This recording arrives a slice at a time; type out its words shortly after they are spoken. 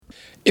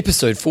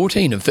Episode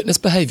 14 of Fitness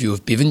Behaviour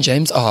with Bevan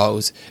James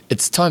Isles.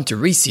 It's time to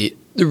reset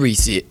the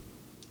reset.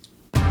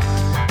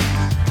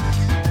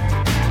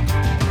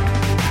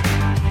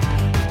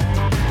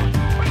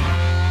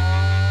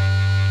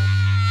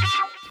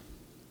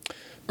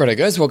 Righto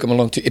guys, welcome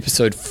along to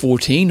episode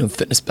 14 of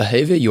Fitness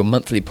Behaviour, your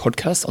monthly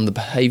podcast on the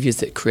behaviours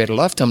that create a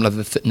lifetime love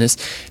of fitness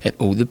and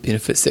all the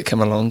benefits that come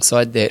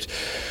alongside that.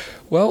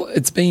 Well,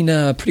 it's been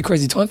a pretty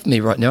crazy time for me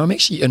right now. I'm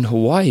actually in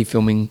Hawaii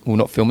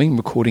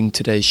recording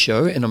today's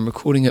show, and I'm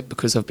recording it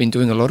because I've been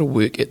doing a lot of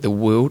work at the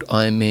World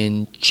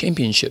Ironman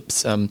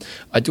Championships.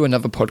 I do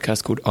another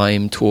podcast called I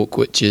Am Talk,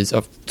 which is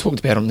I've talked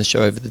about on the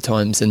show over the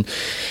times, and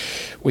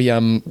we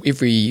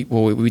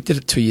did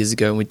it 2 years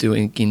ago, and we're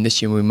doing it again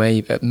this year.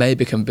 It may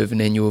become a bit of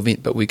an annual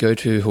event, but we go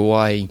to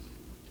Hawaii.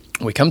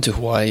 We come to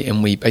Hawaii,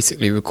 and we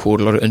basically record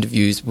a lot of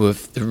interviews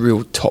with the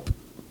real top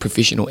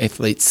professional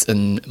athletes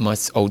in my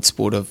old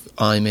sport of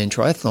Ironman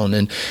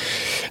triathlon.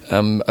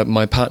 And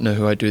my partner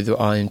who I do the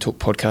I Am Talk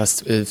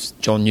podcast is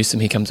John Newsom.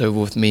 He comes over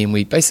with me, and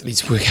we basically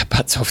just work our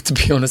butts off, to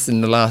be honest.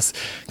 In the last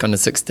kind of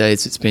 6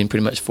 days, it's been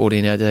pretty much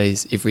 14-hour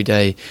days every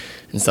day,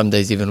 and some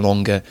days even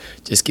longer,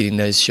 just getting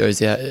those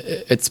shows out.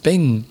 It's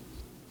been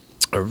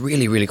a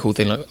really, really cool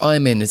thing. Like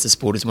Ironman as a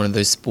sport is one of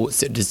those sports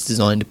that is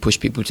designed to push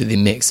people to their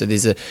max. So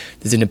there's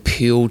an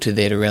appeal to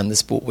that around the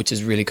sport, which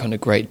is really kind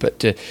of great. But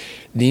to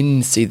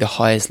then see the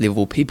highest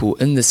level people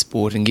in the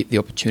sport and get the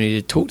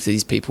opportunity to talk to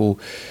these people,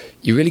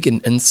 you really get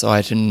an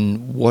insight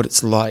in what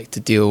it's like to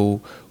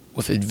deal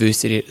with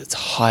adversity at its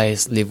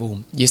highest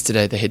level.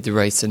 Yesterday they had the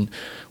race, and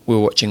we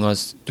were watching. I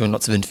was doing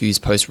lots of interviews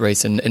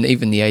post-race, and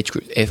even the age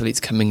group athletes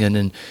coming in,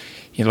 and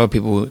a lot of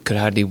people could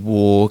hardly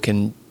walk,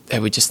 and they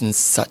were just in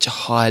such a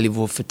high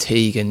level of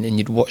fatigue, and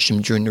you'd watch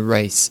them during the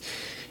race,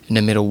 and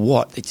no matter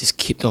what, they just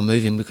kept on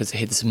moving because they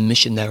had this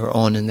mission they were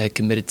on, and they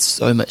committed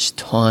so much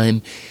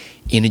time,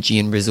 energy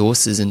and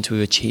resources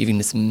into achieving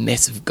this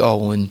massive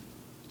goal. And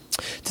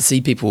to see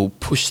people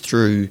push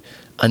through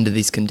under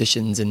these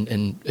conditions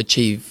and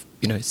achieve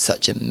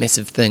such a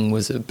massive thing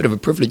was a bit of a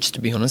privilege, to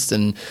be honest.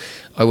 And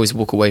I always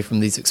walk away from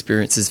these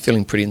experiences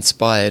feeling pretty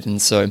inspired,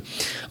 and so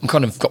I'm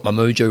kind of got my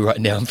mojo right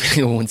now. I'm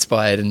feeling all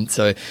inspired, and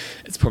so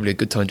it's probably a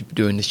good time to be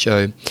doing the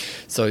show.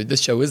 So this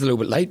show is a little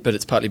bit late, but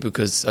it's partly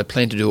because I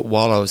planned to do it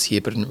while I was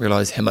here, but I didn't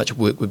realise how much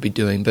work we'd be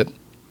doing. But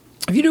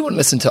if you do want to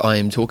listen to I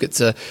Am Talk,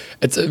 it's a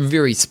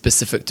very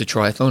specific to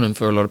triathlon, and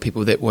for a lot of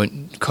people that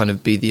won't kind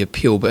of be the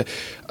appeal. But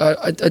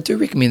I do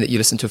recommend that you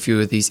listen to a few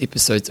of these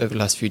episodes over the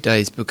last few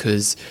days,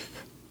 because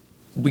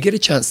we get a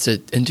chance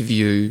to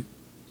interview,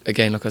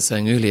 again, like I was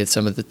saying earlier,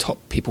 some of the top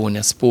people in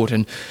our sport.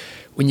 And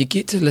when you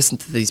get to listen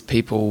to these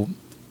people,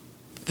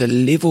 the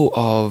level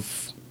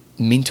of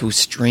mental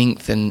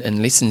strength and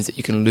lessons that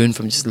you can learn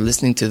from just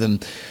listening to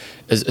them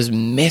is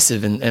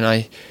massive. And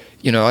I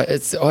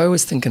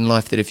always think in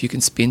life that if you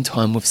can spend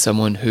time with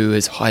someone who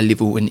is high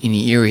level in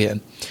any area,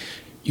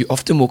 you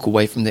often walk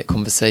away from that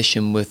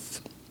conversation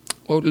with,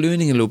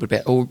 learning a little bit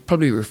about, or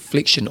probably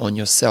reflection on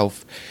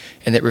yourself.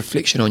 And that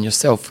reflection on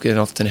yourself can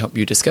often help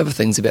you discover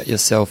things about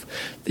yourself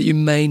that you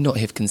may not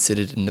have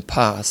considered in the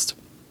past.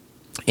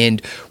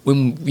 And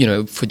when,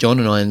 for John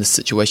and I in this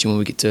situation, when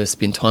we get to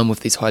spend time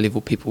with these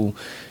high-level people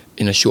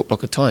in a short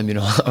block of time,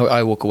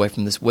 I walk away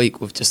from this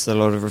week with just a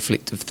lot of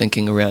reflective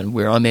thinking around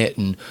where I'm at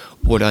and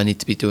what I need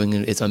to be doing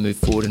as I move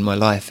forward in my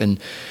life. And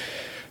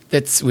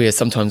that's where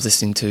sometimes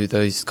listening to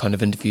those kind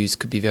of interviews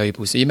could be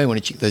valuable. So you may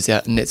want to check those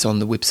out, and that's on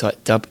the website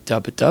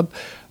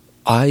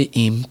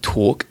imtalk.me.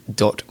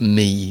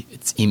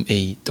 It's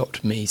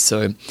me.me.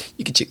 So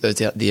you can check those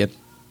out there.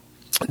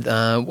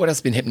 What else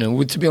has been happening?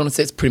 Well, to be honest,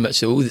 that's pretty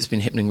much all that's been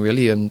happening,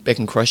 really. Back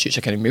in Christchurch,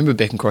 I can't even remember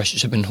back in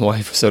Christchurch. I've been in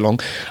Hawaii for so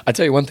long. I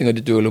tell you one thing I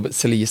did do a little bit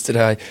silly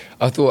yesterday.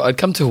 I thought I'd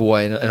come to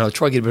Hawaii and I'll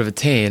try to get a bit of a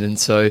tan. And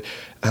so,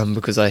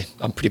 because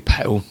I'm pretty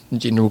pale in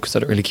general, because I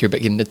don't really care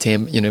about getting a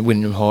tan.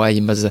 When in Hawaii,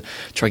 you must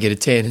try to get a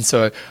tan. And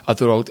so I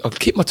thought I'll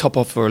keep my top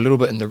off for a little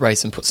bit in the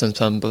race and put some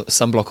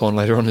sunblock on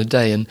later on in the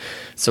day. And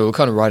so we're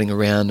kind of riding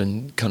around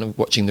and kind of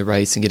watching the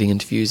race and getting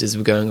interviews as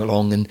we're going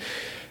along. And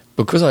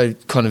because I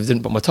kind of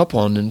didn't put my top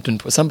on and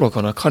didn't put sunblock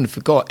on, I kind of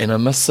forgot. And I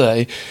must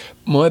say,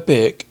 my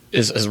back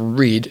is as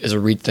red as a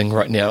red thing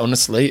right now.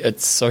 Honestly,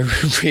 it's so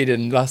red.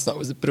 And last night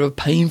was a bit of a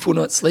painful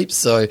night's sleep.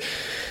 So,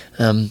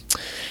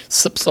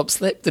 slip, slop,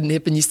 slap didn't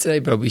happen yesterday,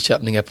 but I'll be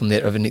sharpening up on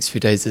that over the next few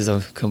days as I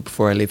come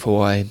before I leave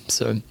Hawaii.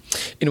 So,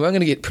 anyway, I'm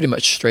going to get pretty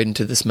much straight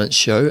into this month's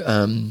show.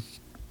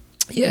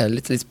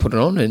 Let's put it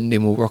on, and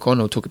then we'll rock on.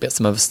 I'll talk about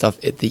some other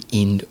stuff at the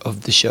end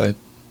of the show.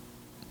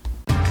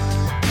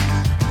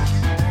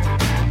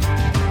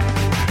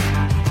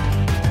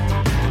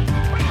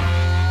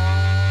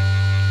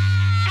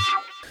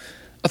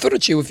 I thought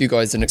I'd share with you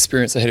guys an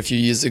experience I had a few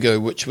years ago,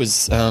 which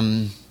was a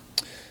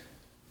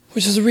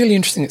really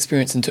interesting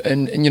experience. And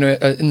in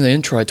the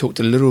intro, I talked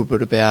a little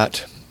bit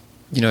about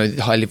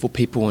the high level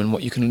people and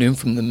what you can learn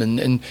from them.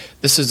 And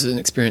this is an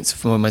experience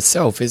for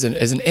myself as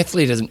an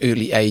athlete, as an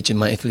early age in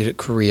my athletic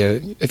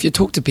career. If you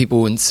talk to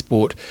people in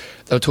sport,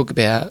 they'll talk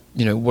about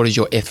what is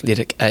your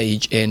athletic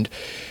age, and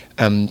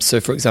So,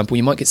 for example,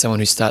 you might get someone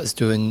who starts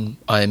doing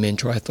Ironman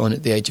triathlon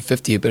at the age of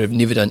 50, but have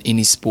never done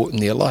any sport in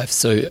their life.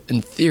 So,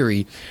 in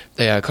theory,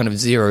 they are kind of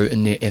zero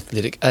in their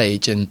athletic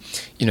age. And,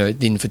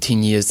 then for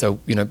 10 years, they'll,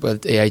 by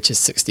the age of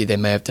 60, they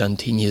may have done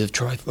 10 years of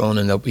triathlon,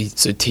 and they'll be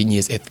 10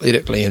 years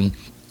athletically. And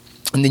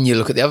then you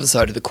look at the other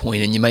side of the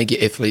coin, and you may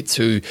get athletes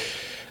who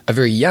are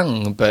very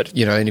young, but,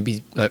 only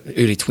be like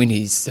early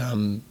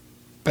 20s,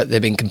 but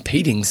they've been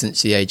competing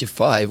since the age of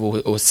 5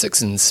 or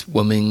 6 in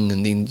swimming,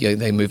 and then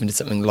they move into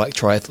something like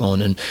triathlon.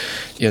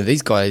 And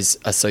these guys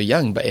are so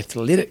young, but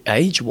athletic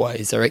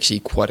age-wise, they're actually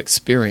quite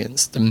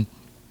experienced. And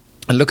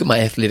I look at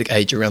my athletic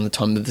age around the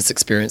time of this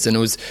experience, and it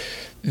was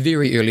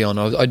very early on.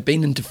 I'd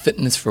been into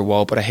fitness for a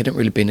while, but I hadn't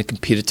really been a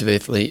competitive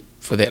athlete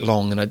for that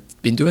long. And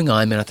I'd been doing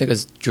Ironman. I think it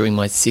was during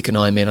my second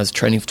Ironman. I was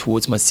training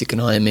towards my second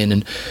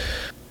Ironman.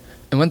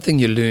 And one thing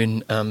you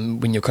learn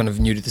when you're kind of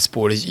new to the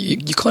sport is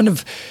you kind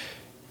of,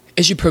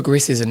 as you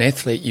progress as an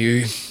athlete,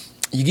 you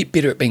get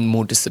better at being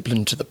more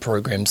disciplined to the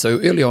program. So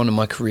early on in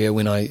my career,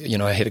 when I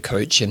had a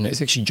coach, and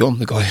it's actually John,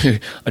 the guy who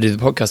I did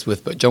the podcast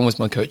with, but John was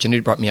my coach, and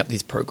he'd write me up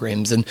these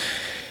programs. And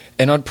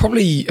I'd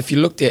probably, if you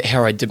looked at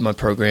how I did my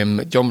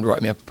program, John would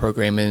write me up a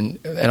program, and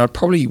I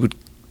probably would,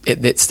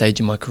 at that stage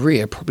in my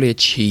career, probably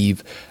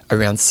achieve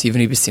around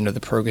 70% of the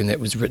program that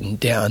was written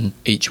down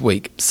each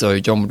week. So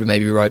John would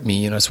maybe write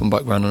me, swim,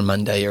 bike, run on a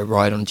Monday, a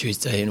ride on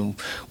Tuesday, and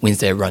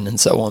Wednesday a run, and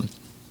so on.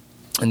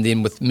 And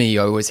then with me,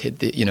 I always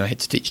had had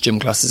to teach gym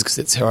classes because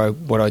that's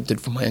what I did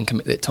for my income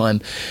at that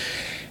time.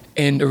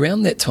 And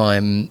around that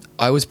time,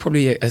 I was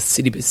probably a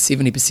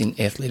 70%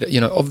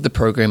 athlete. Of the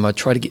program, I'd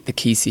try to get the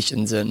key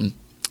sessions in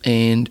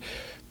and,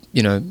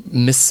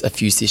 miss a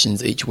few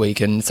sessions each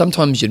week. And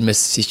sometimes you'd miss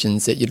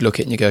sessions that you'd look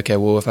at and you go, okay,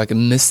 well, if I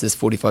can miss this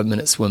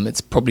 45-minute swim,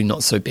 it's probably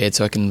not so bad,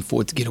 so I can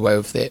afford to get away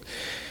with that.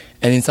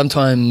 And then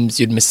sometimes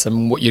you'd miss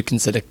some what you'd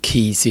consider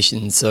key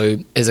sessions. So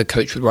as a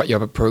coach would write you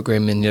up a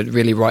program, and you'd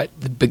really write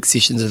the big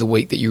sessions of the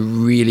week that you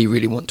really,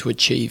 really want to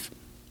achieve.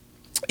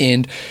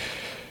 And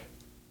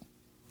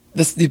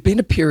there'd been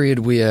a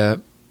period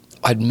where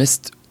I'd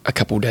missed a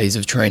couple of days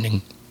of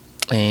training.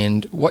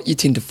 And what you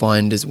tend to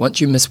find is once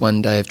you miss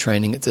one day of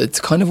training, it's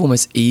kind of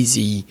almost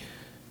easy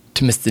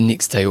to miss the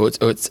next day, or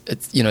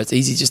it's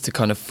easy just to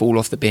kind of fall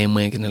off the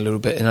bandwagon a little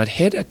bit. And I'd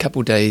had a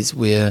couple of days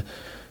where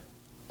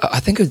I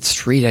think it was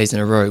 3 days in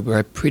a row where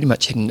I pretty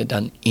much hadn't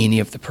done any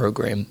of the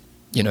program,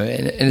 and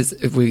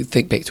if we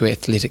think back to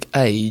athletic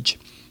age,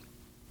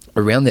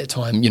 around that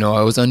time,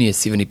 I was only a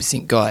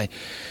 70% guy.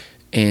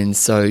 And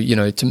so,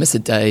 to miss a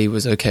day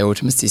was okay, or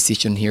to miss a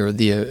session here or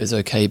there is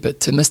okay, but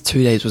to miss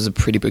 2 days was a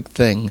pretty big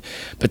thing.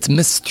 But to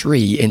miss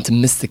 3 and to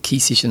miss the key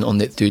session on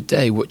that third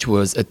day, which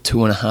was a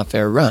 2.5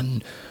 hour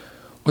run,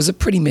 was a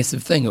pretty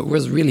massive thing. It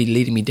was really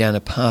leading me down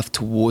a path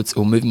towards,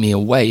 or moving me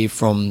away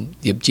from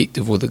the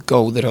objective or the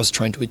goal that I was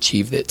trying to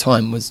achieve that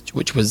time,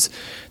 which was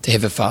to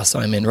have a fast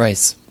Ironman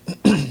race.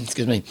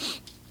 Excuse me.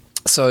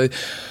 So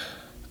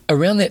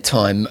around that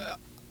time,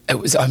 I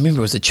remember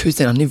it was a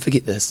Tuesday, and I'll never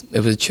forget this. It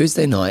was a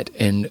Tuesday night,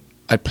 and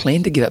I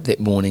planned to get up that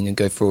morning and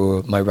go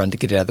for my run to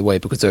get it out of the way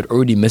because I'd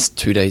already missed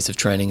 2 days of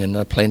training, and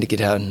I planned to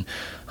get out, and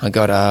I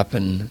got up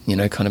and,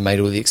 kind of made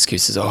all the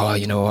excuses.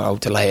 I'll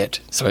delay it.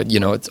 So,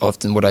 it's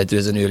often what I do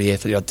as an early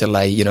athlete. I'd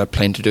delay, I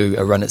plan to do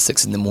a run at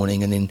 6 in the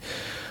morning, and then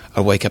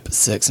I wake up at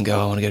 6 and go,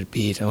 I want to go to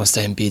bed. I want to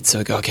stay in bed. So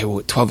I go, okay, well,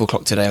 at 12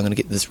 o'clock today, I'm going to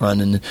get this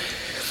run.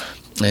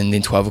 And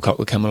then 12 o'clock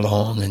would come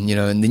along, and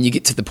and then you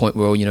get to the point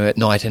where, at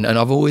night, and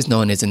I've always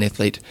known as an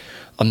athlete,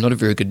 I'm not a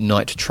very good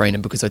night trainer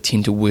because I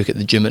tend to work at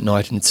the gym at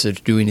night, and to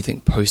do anything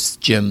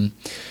post-gym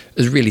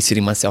is really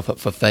setting myself up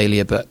for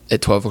failure. But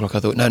at 12 o'clock I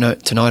thought, no,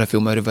 tonight I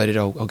feel motivated,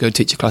 I'll go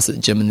teach a class at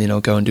the gym, and then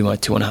I'll go and do my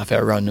 2.5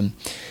 hour run, and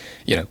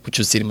which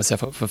was setting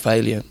myself up for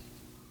failure.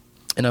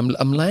 And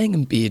I'm laying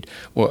in bed,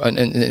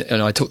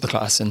 and I took the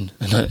class, and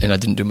I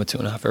didn't do my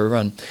 2.5 hour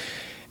run.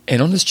 And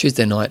on this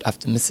Tuesday night,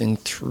 after missing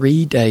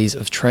 3 days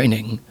of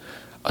training,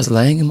 I was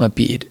laying in my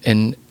bed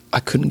and I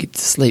couldn't get to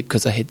sleep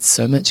because I had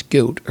so much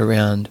guilt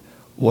around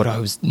what I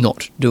was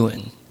not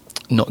doing,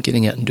 not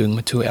getting out and doing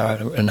my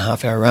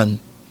 2.5 hour run.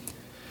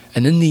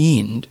 And in the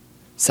end,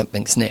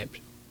 something snapped.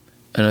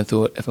 And I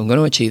thought, if I'm going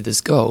to achieve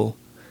this goal,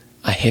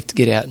 I have to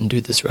get out and do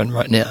this run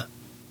right now.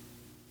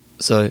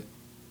 So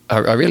I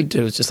really did.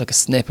 It was just like a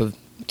snap of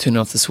turning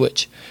off the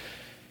switch.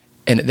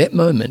 And at that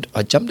moment,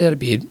 I jumped out of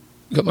bed,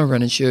 got my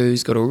running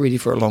shoes, got all ready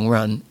for a long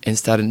run, and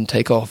started to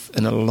take off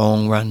in a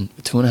long run,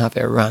 a 2.5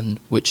 hour run,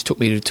 which took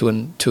me to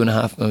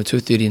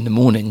 2:30 in the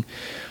morning.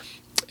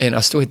 And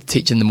I still had to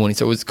teach in the morning,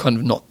 so it was kind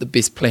of not the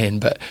best plan,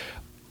 but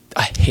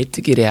I had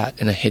to get out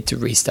and I had to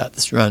restart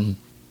this run.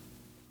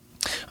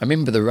 I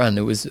remember the run.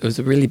 It was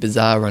a really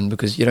bizarre run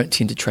because you don't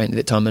tend to train at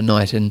that time of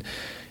night, and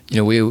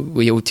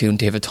we all tend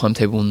to have a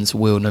timetable in this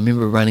world. And I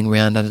remember running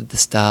around under the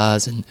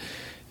stars, and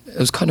it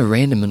was kind of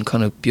random and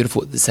kind of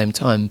beautiful at the same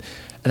time.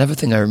 Another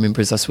thing I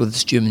remember is I saw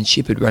this German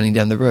Shepherd running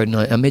down the road, and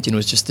I imagine it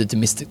was just a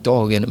domestic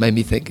dog, and it made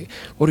me think,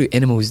 what do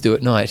animals do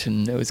at night?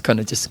 And it was kind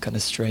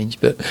of strange.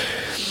 But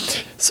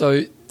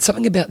so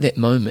something about that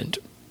moment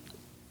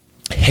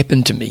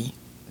happened to me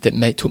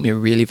that taught me a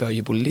really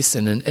valuable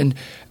lesson. And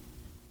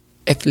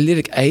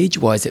athletic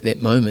age-wise at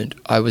that moment,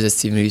 I was a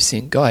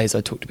 70% guy, as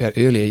I talked about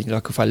earlier.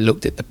 Like if I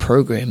looked at the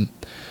program,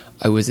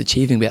 I was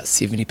achieving about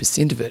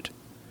 70% of it.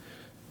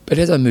 But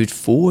as I moved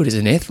forward as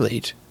an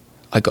athlete,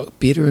 I got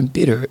better and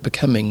better at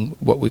becoming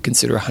what we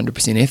consider a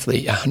 100%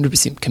 athlete,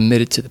 100%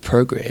 committed to the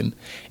program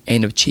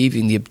and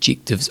achieving the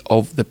objectives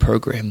of the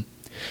program.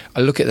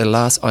 I look at the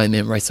last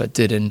Ironman race I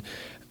did, and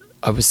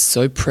I was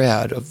so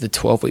proud of the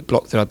 12-week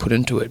block that I put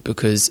into it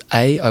because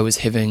I was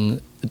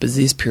having the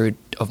busiest period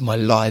of my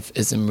life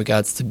as in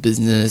regards to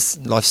business,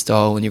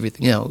 lifestyle and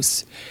everything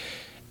else.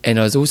 And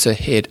I was also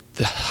had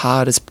the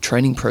hardest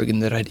training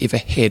program that I'd ever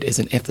had as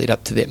an athlete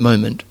up to that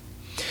moment.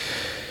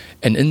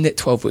 And in that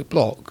 12-week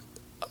block,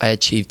 I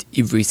achieved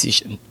every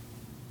session.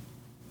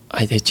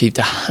 I achieved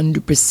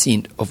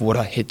 100% of what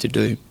I had to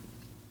do.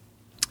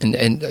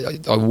 And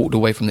I walked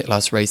away from that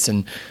last race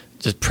and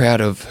just proud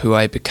of who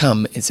I had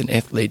become as an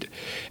athlete.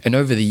 And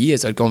over the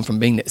years, I'd gone from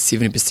being that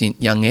 70%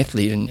 young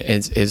athlete, and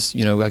as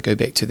you know, I go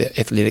back to that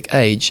athletic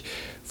age,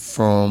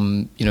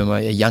 from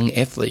a young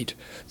athlete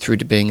through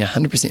to being a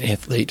 100%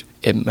 athlete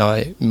at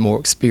my more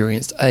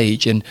experienced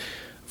age. And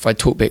if I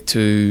talk back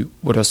to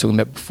what I was talking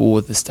about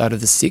before the start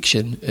of this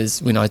section,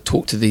 is when I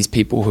talk to these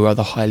people who are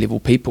the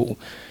high-level people,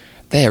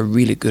 they are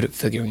really good at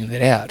figuring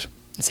that out.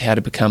 It's how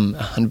to become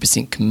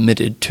 100%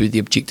 committed to the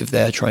objective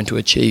they are trying to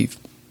achieve.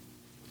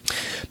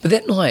 But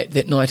that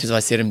night, as I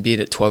sat in bed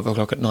at 12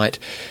 o'clock at night,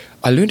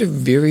 I learned a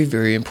very,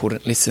 very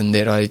important lesson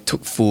that I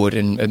took forward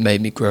and it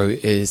made me grow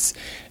as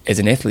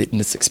an athlete in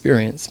this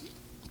experience.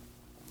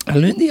 I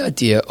learned the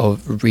idea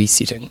of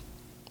resetting.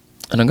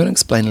 And I'm going to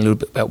explain a little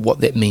bit about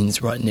what that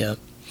means right now.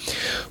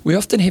 We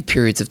often have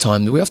periods of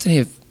time, we often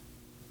have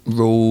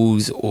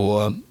rules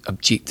or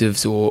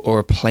objectives or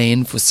a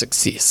plan for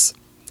success.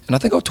 And I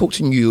think I'll talk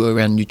to you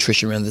around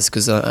nutrition around this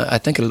because I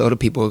think a lot of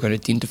people are going to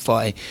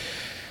identify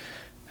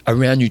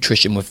around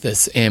nutrition with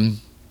this. And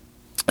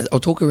I'll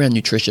talk around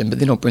nutrition, but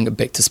then I'll bring it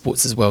back to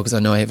sports as well because I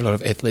know I have a lot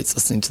of athletes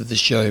listening to the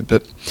show.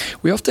 But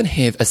we often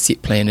have a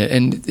set plan,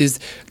 and there's,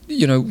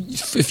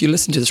 if you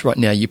listen to this right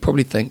now, you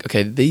probably think,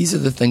 okay, these are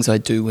the things I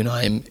do when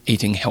I'm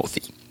eating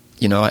healthy.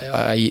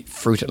 I eat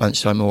fruit at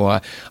lunchtime,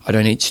 or I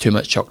don't eat too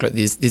much chocolate.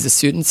 There's a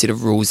certain set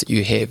of rules that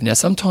you have. Now,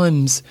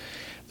 sometimes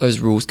those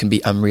rules can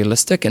be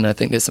unrealistic, and I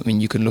think that's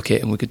something you can look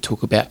at and we could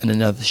talk about in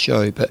another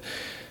show. But,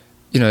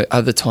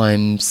 other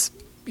times,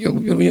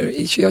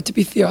 to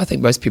be fair, I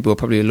think most people are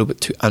probably a little bit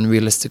too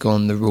unrealistic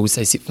on the rules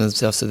they set for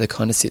themselves, so they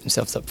kind of set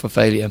themselves up for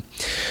failure.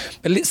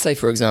 But let's say,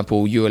 for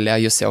example, you allow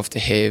yourself to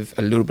have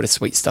a little bit of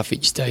sweet stuff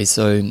each day.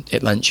 So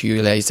at lunch,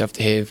 you allow yourself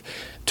to have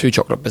 2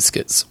 chocolate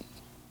biscuits.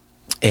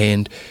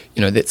 And,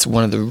 that's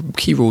one of the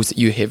key rules that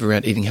you have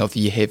around eating healthy.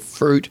 You have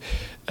fruit,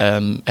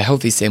 a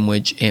healthy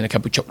sandwich, and a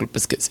couple of chocolate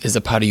biscuits as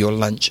a part of your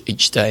lunch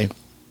each day.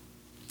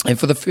 And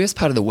for the first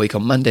part of the week,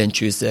 on Monday and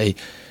Tuesday,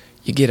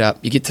 you get up,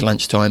 you get to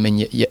lunchtime, and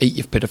you eat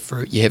your bit of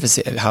fruit. You have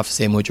half a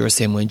sandwich or a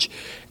sandwich,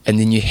 and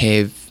then you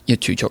have your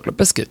 2 chocolate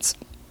biscuits.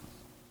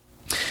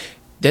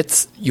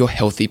 That's your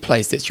healthy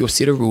place. That's your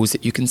set of rules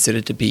that you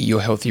consider to be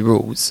your healthy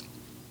rules.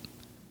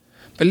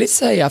 But let's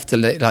say after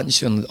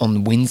lunch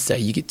on Wednesday,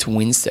 you get to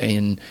Wednesday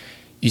and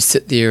you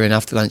sit there and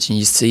after lunch and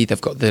you see they've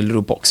got their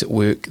little box at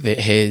work that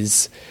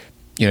has,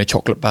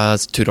 chocolate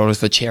bars, $2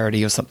 for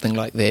charity or something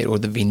like that, or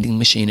the vending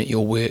machine at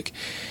your work.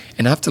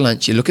 And after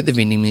lunch, you look at the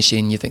vending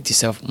machine and you think to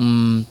yourself,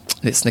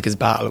 that Snickers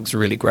bar looks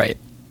really great.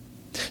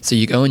 So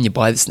you go and you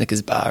buy the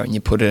Snickers bar and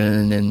you put it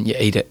in and you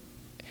eat it.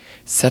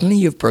 Suddenly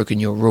you've broken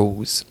your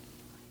rules.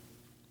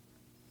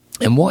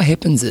 And what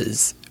happens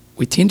is,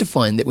 we tend to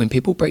find that when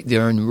people break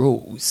their own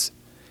rules,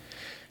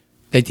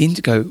 they tend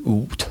to go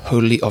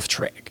totally off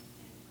track.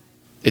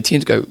 They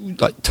tend to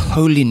go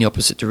totally in the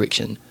opposite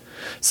direction.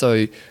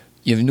 So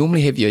you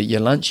normally have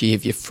your lunch, you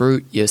have your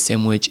fruit, your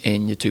sandwich,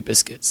 and your 2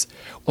 biscuits.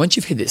 Once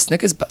you've had that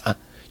Snickers bar,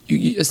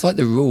 it's like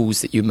the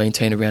rules that you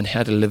maintain around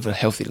how to live a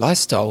healthy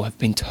lifestyle have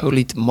been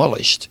totally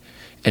demolished.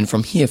 And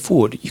from here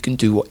forward, you can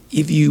do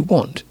whatever you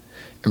want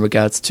in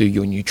regards to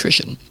your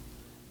nutrition.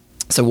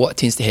 So what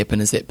tends to happen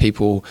is that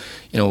people,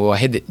 I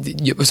had that.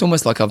 It's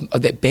almost like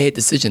that bad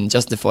decision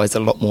justifies a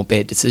lot more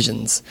bad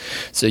decisions.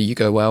 So you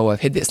go, well,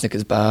 I've had that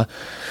Snickers bar.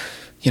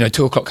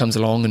 2 o'clock comes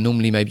along, and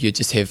normally maybe you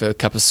just have a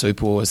cup of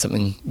soup or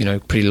something,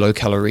 pretty low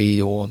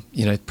calorie or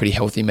pretty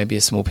healthy, maybe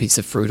a small piece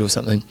of fruit or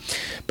something.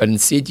 But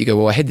instead, you go,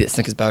 well, I had that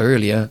Snickers bar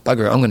earlier.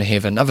 Bugger it, I'm going to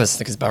have another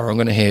Snickers bar. I'm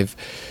going to have,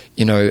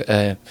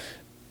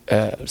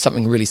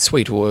 something really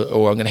sweet,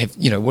 or I'm going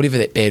to have, whatever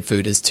that bad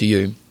food is to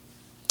you.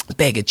 A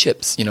bag of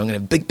chips, I'm going to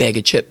have a big bag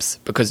of chips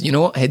because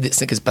I had that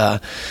Snickers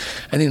bar.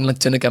 And then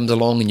dinner comes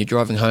along and you're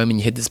driving home and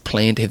you had this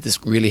plan to have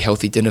this really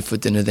healthy dinner for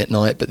dinner that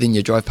night, but then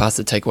you drive past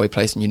the takeaway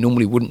place and you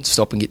normally wouldn't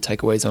stop and get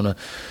takeaways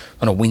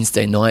on a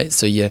Wednesday night.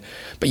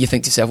 But you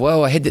think to yourself,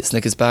 well, I had that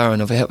Snickers bar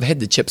and I've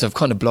had the chips, I've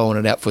kind of blown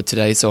it out for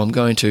today, so I'm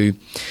going to,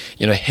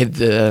 have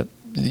the,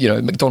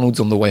 McDonald's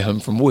on the way home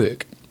from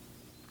work.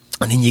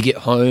 And then you get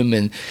home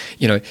and,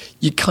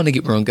 you kind of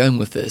get where I'm going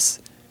with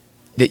this.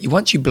 That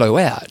once you blow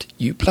out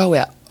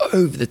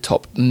over the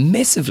top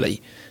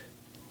massively.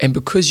 And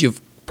because you've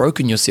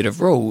broken your set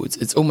of rules,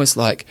 it's almost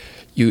like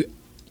you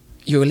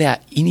you allow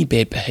any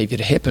bad behaviour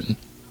to happen.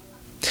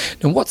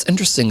 Now, what's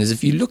interesting is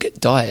if you look at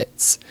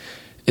diets,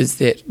 is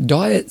that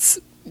diets,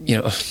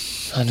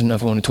 I don't know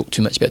if I want to talk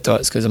too much about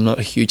diets because I'm not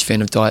a huge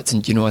fan of diets,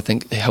 and, I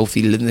think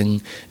healthy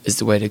living is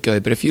the way to go.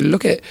 But if you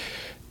look at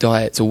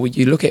diets, or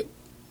you look at,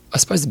 I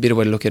suppose the better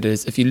way to look at it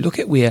is, if you look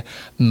at where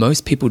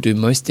most people do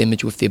most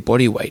damage with their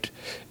body weight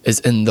is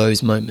in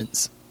those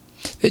moments.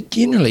 That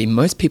generally,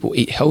 most people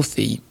eat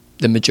healthy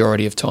the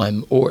majority of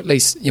time, or at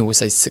least, we'll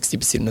say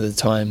 60% of the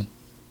time.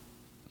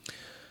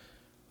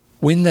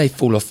 When they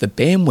fall off the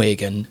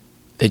bandwagon,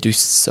 they do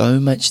so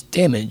much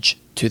damage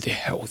to their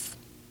health.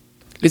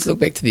 Let's look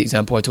back to the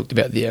example I talked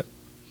about there.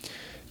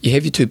 You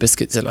have your 2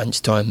 biscuits at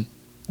lunchtime,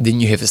 then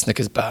you have a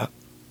Snickers bar.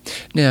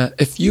 Now,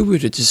 if you were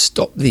to just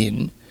stop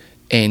then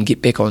and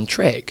get back on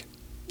track,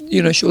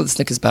 sure, the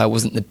Snickers bar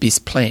wasn't the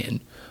best plan,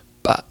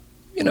 but,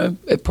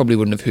 it probably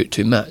wouldn't have hurt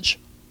too much.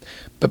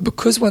 But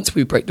because once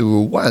we break the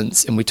rule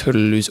once and we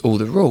totally lose all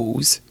the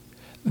rules,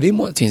 then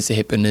what tends to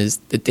happen is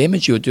the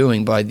damage you're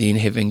doing by then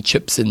having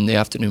chips in the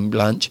afternoon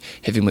lunch,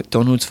 having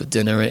McDonald's for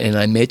dinner, and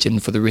I imagine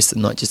for the rest of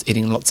the night just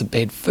eating lots of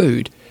bad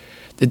food,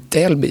 the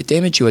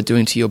damage you are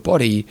doing to your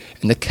body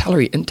and the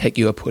calorie intake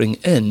you are putting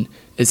in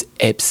is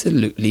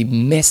absolutely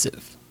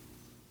massive.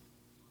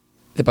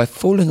 That by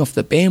falling off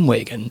the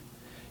bandwagon,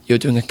 you're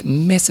doing a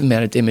massive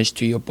amount of damage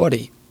to your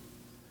body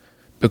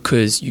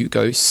because you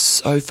go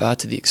so far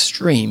to the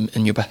extreme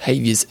in your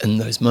behaviours in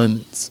those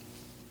moments.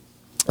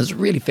 It's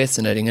really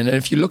fascinating. And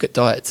if you look at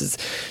diets,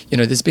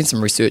 there's been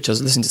some research. I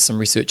was listening to some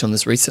research on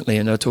this recently,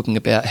 and they were talking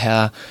about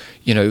how,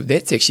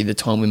 that's actually the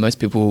time when most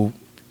people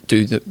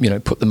do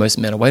put the most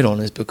amount of weight on,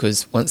 is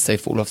because once they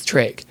fall off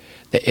track,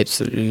 they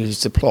absolutely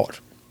lose the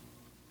plot.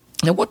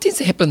 Now, what tends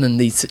to happen in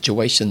these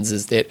situations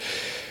is that,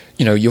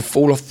 you'll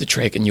fall off the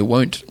track and you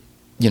won't,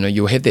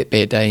 you'll have that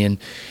bad day and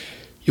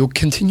you'll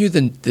continue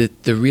the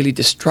really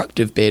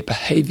destructive bad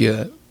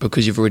behaviour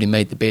because you've already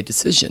made the bad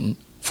decision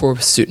for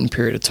a certain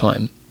period of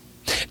time.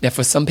 Now,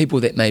 for some people,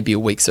 that may be a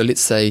week. So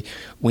let's say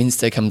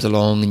Wednesday comes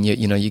along and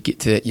you get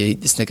to that, you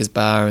eat the Snickers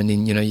bar, and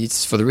then,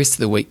 for the rest of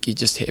the week, you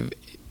just have,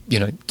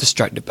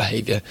 destructive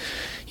behaviour.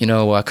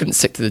 I couldn't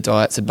stick to the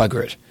diet, so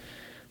bugger it.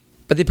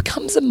 But there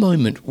becomes a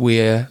moment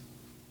where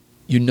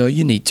you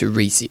need to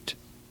reset.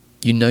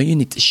 You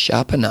need to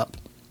sharpen up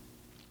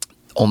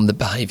on the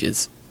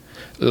behaviours.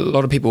 A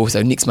lot of people will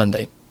say, next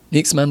Monday,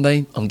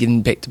 I'm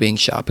getting back to being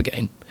sharp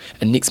again.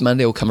 And next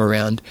Monday will come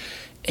around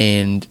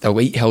and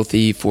they'll eat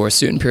healthy for a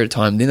certain period of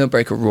time, then they'll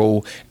break a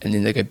rule, and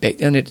then they go back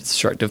down that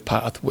destructive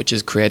path, which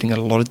is creating a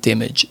lot of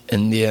damage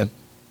in their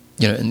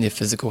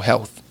physical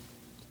health.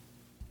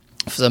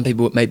 For some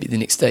people, it may be the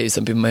next day.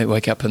 Some people may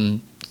wake up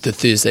on the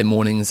Thursday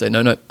morning and say, no,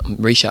 I'm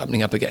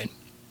resharpening up again.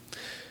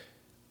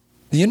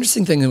 The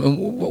interesting thing, and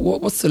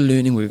what's the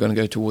learning we're going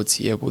to go towards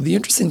here? Well, the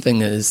interesting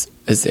thing is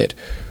that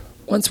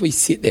once we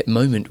set that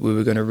moment where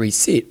we're going to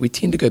reset, we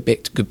tend to go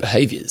back to good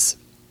behaviours.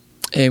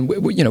 And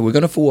we're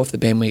going to fall off the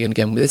bandwagon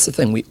again. That's the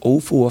thing, we all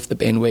fall off the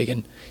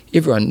bandwagon.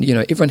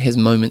 Everyone has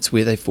moments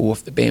where they fall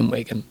off the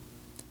bandwagon.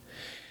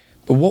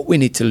 But what we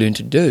need to learn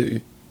to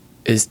do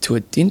is to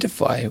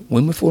identify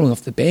when we're falling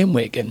off the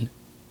bandwagon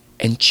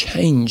and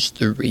change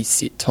the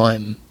reset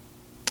time.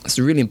 It's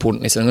a really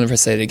important lesson. I'm going to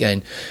say it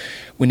again.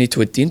 We need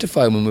to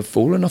identify when we've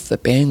fallen off the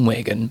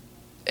bandwagon,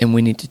 and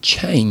we need to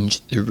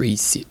change the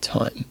reset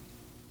time.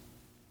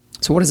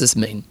 So what does this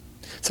mean?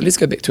 So let's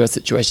go back to our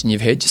situation. You've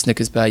had your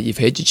Snickers bar, you've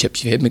had your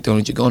chips, you've had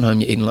McDonald's, you've gone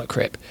home, you're eating like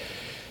crap.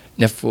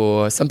 Now,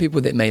 for some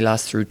people, that may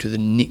last through to the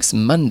next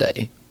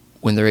Monday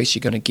when they're actually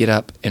going to get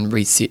up and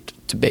reset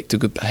back to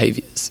good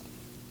behaviours.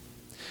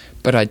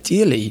 But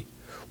ideally,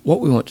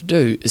 what we want to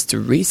do is to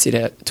reset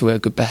out to our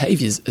good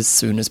behaviours as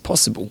soon as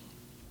possible.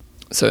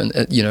 So,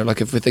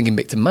 like if we're thinking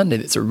back to Monday,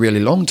 that's a really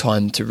long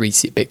time to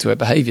reset back to our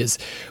behaviours.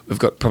 We've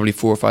got probably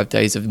 4 or 5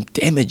 days of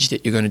damage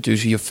that you're going to do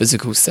to your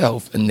physical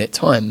self in that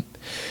time.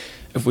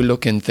 If we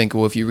look and think,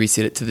 well, if you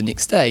reset it to the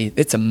next day,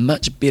 that's a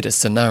much better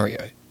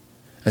scenario.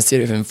 Instead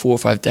of having 4 or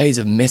 5 days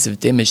of massive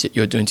damage that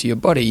you're doing to your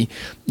body,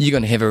 you're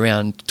going to have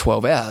around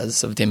 12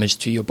 hours of damage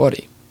to your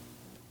body.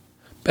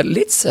 But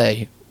let's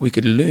say we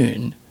could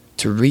learn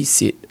to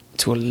reset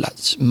to a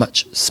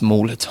much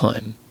smaller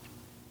time.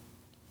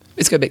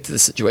 Let's go back to the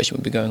situation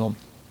we've been going on.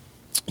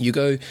 You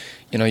go,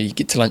 you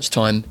get to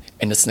lunchtime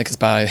and the Snickers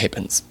bar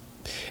happens.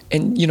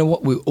 And you know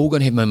what? We're all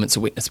going to have moments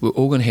of weakness. We're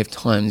all going to have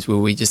times where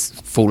we just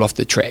fall off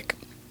the track.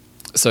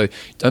 So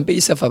don't beat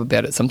yourself up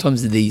about it.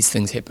 Sometimes these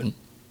things happen.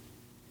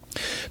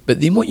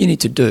 But then what you need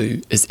to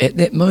do is at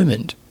that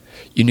moment,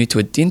 you need to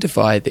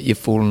identify that you've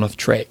fallen off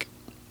track.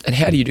 And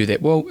how do you do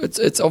that? Well,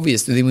 it's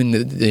obvious. Then when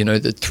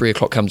the 3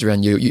 o'clock comes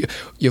around, you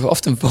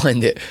often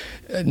find that,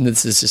 and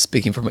this is just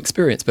speaking from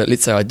experience, but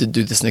let's say I did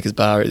do the Snickers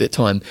bar at that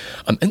time,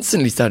 I'm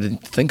instantly starting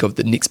to think of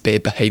the next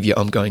bad behaviour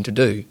I'm going to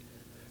do.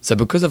 So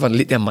because if I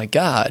let down my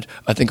guard,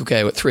 I think,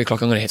 okay, at 3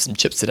 o'clock I'm going to have some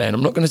chips today, and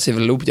I'm not going to have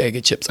a little bag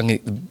of chips. I'm going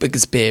to get the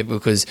biggest bag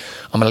because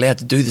I'm allowed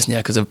to do this now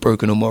because I've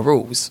broken all my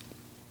rules.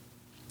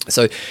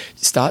 So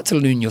start to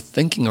learn your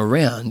thinking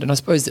around, and I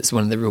suppose that's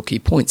one of the real key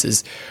points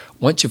is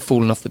once you've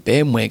fallen off the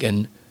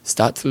bandwagon,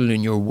 start to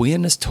learn your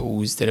awareness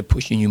tools that are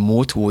pushing you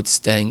more towards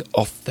staying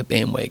off the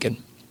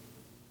bandwagon.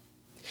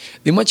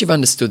 Then once you've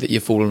understood that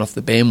you've fallen off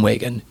the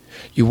bandwagon,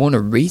 you want to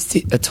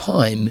reset a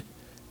time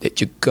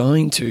that you're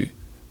going to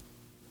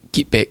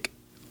get back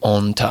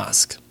on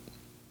task.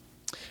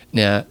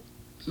 Now,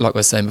 like I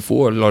was saying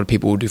before, a lot of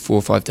people will do 4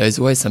 or 5 days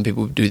away, some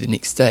people will do the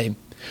next day.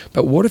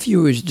 But what if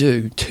you were to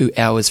do 2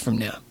 hours from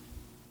now?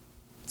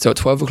 So at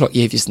 12 o'clock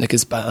you have your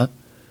Snickers bar,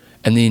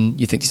 and then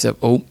you think to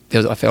yourself,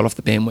 I fell off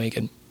the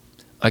bandwagon.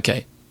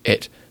 Okay,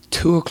 at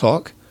 2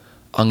 o'clock,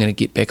 I'm going to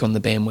get back on the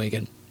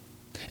bandwagon.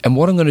 And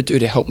what I'm going to do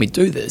to help me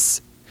do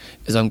this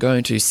is I'm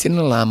going to set an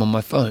alarm on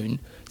my phone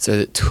so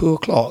that 2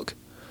 o'clock,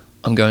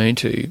 I'm going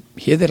to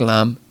hear that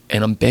alarm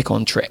and I'm back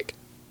on track.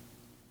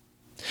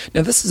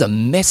 Now, this is a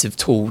massive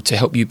tool to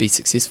help you be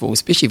successful,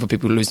 especially for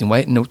people losing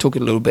weight, and we'll talk a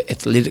little bit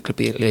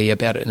athletically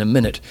about it in a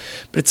minute.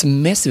 But it's a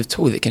massive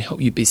tool that can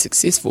help you be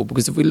successful,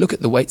 because if we look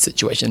at the weight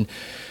situation,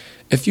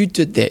 if you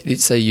did that,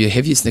 let's say you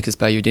have your Snickers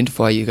bar, you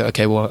identify, you go,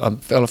 okay, well, I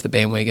fell off the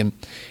bandwagon.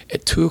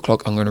 At 2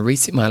 o'clock, I'm going to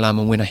reset my alarm,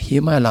 and when I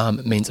hear my alarm,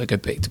 it means I go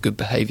back to good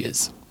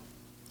behaviours.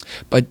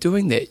 By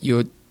doing that,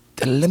 you're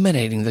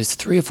eliminating those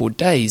 3 or 4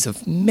 days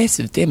of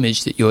massive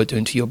damage that you're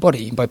doing to your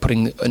body by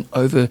putting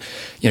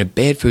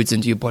bad foods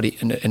into your body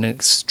in an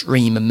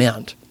extreme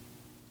amount.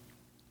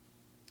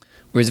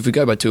 Whereas if we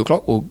go by 2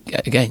 o'clock, well,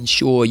 again,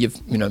 sure,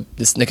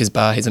 the Snickers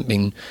bar hasn't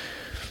been,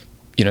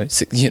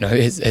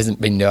 hasn't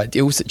been the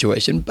ideal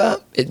situation,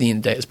 but at the end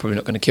of the day, it's probably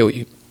not going to kill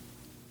you.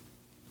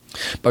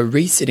 By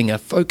resetting our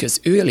focus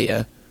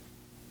earlier,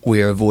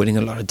 we're avoiding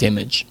a lot of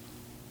damage.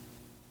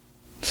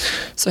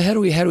 So how do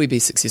we be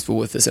successful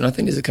with this? And I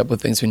think there's a couple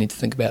of things we need to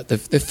think about. The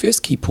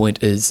first key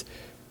point is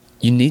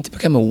you need to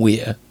become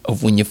aware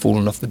of when you've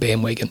fallen off the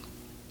bandwagon.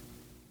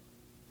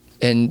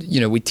 And,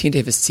 we tend to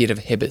have a set of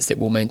habits that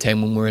we'll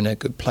maintain when we're in a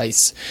good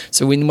place.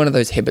 So when one of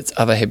those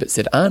other habits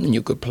that aren't in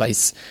your good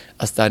place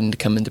are starting to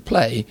come into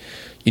play,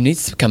 you need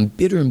to become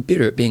better and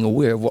better at being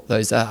aware of what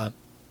those are.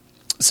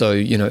 So,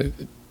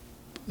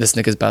 the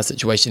Snickers bar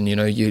situation,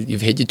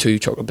 you've had your 2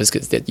 chocolate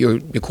biscuits, that you're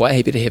quite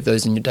happy to have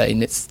those in your day,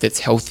 and that's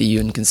healthy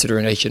in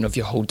consideration of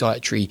your whole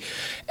dietary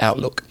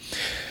outlook.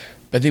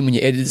 But then when you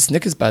added the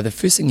Snickers bar, the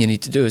first thing you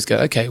need to do is go,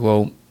 okay,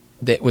 well,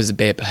 that was a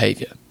bad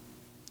behaviour.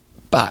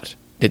 But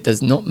that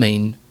does not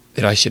mean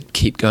that I should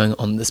keep going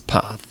on this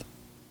path.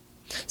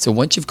 So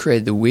once you've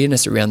created the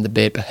awareness around the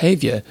bad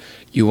behaviour,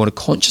 you want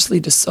to consciously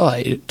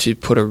decide to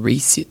put a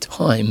reset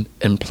time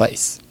in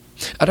place.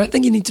 I don't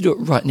think you need to do it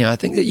right now. I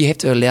think that you have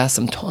to allow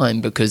some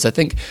time, because I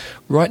think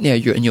right now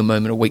you're in your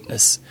moment of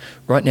weakness.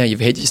 Right now you've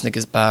had your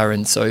Snickers bar,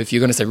 and so if you're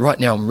going to say, right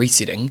now I'm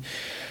resetting,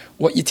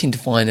 what you tend to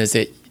find is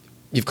that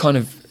you've kind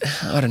of,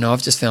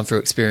 I've just found through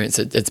experience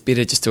that it's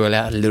better just to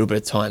allow a little bit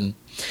of time.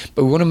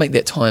 But we want to make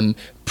that time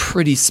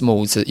pretty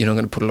small so that you're not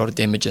going to put a lot of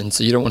damage in.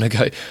 So you don't want to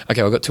go,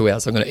 okay, I've got 2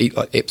 hours, I'm going to eat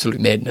like absolute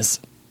madness.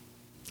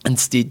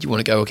 Instead, you want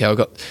to go, okay, I've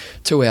got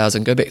 2 hours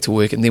and go back to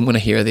work, and then when I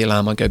hear the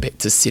alarm, I go back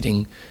to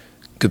setting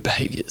good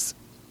behaviours.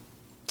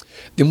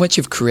 Then once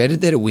you've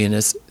created that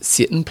awareness,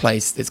 set in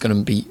place, that's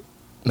going to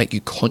make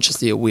you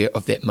consciously aware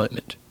of that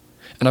moment.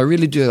 And I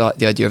really do like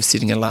the idea of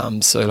setting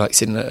alarms, so like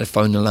setting a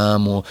phone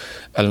alarm or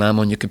alarm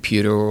on your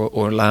computer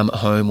or alarm at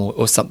home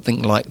or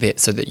something like that,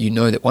 so that you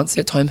know that once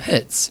that time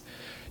hits,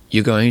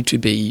 you're going to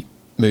be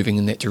moving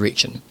in that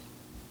direction.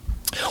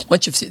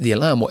 Once you've set the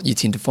alarm, what you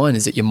tend to find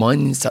is that your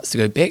mind then starts to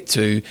go back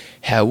to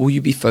how will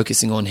you be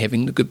focusing on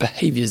having the good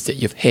behaviours that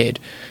you've had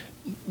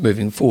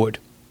moving forward.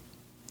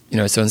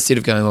 So instead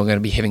of going, I'm going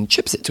to be having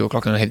chips at 2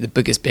 o'clock and I have the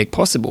biggest bag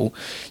possible,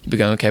 you'll be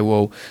going, okay,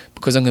 well,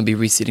 because I'm going to be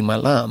resetting my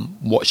alarm,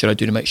 what should I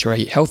do to make sure I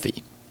eat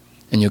healthy?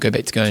 And you'll go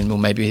back to going, well,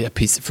 maybe a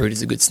piece of fruit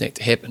is a good snack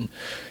to happen.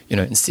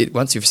 Instead,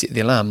 once you've set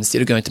the alarm,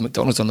 instead of going to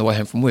McDonald's on the way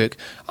home from work,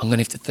 I'm going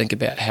to have to think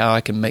about how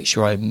I can make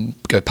sure I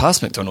go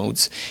past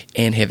McDonald's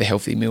and have a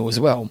healthy meal as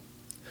well.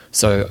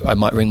 So I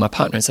might ring my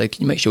partner and say,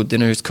 can you make sure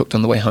dinner is cooked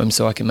on the way home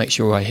so I can make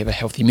sure I have a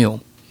healthy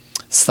meal?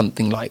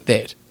 Something like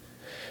that.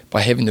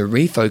 By having the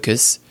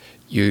refocus,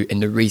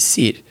 and the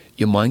reset,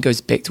 your mind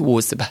goes back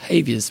towards the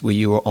behaviours where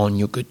you are on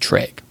your good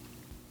track.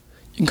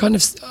 You can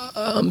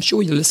I'm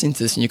sure you're listening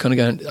to this and you're kind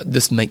of going,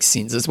 this makes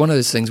sense. It's one of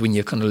those things when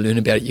you kind of learn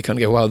about it, you kind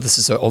of go, wow, this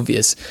is so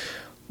obvious.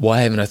 Why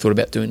haven't I thought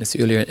about doing this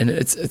earlier? And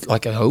it's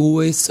like I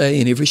always say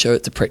in every show,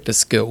 it's a practice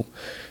skill.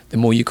 The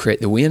more you create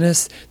the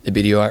awareness, the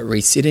better you are at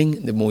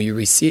resetting. The more you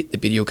reset, the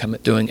better you'll come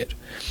at doing it.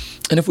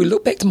 And if we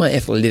look back to my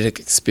athletic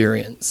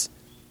experience,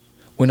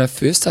 when I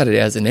first started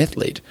out as an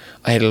athlete,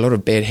 I had a lot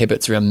of bad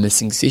habits around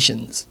missing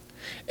sessions.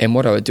 And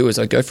what I would do is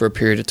I'd go for a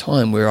period of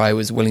time where I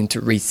was willing to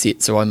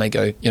reset. So I may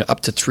go, up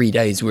to 3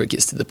 days where it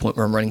gets to the point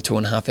where I'm running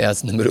 2.5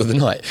 hours in the middle of the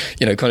night,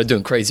 kind of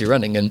doing crazy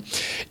running. And,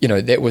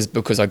 that was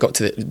because I got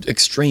to that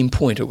extreme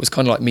point. It was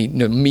kind of like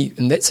me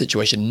in that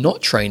situation,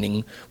 not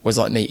training was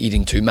like me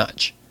eating too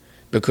much,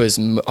 because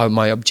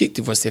my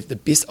objective was to have the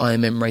best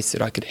Ironman race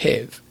that I could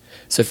have.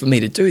 So for me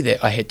to do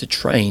that, I had to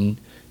train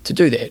to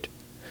do that.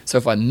 So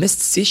if I missed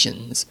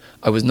sessions,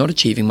 I was not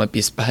achieving my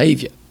best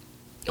behaviour,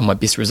 or my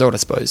best result, I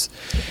suppose.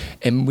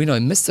 And when I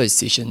missed those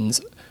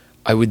sessions,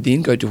 I would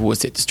then go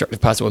towards that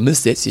destructive path. So I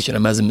missed that session, I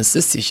might as well miss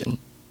this session.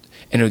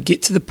 And it would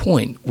get to the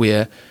point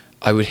where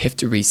I would have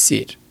to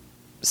reset.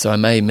 So I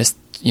may miss,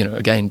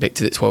 again, back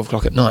to that 12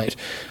 o'clock at night.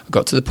 I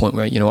got to the point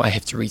where, I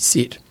have to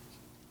reset.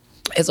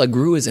 As I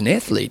grew as an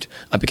athlete,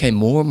 I became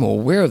more and more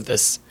aware of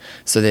this,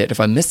 so that if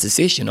I missed a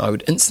session, I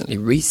would instantly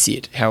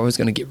reset how I was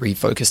going to get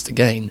refocused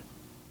again.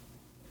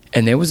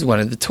 And that was one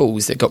of the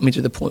tools that got me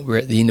to the point where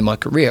at the end of my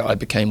career, I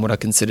became what I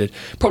considered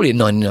probably a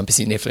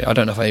 99% athlete. I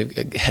don't know if I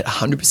hit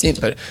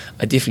 100%, but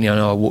I definitely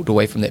know I walked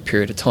away from that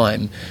period of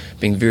time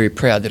being very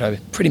proud that I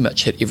pretty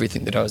much hit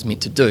everything that I was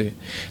meant to do.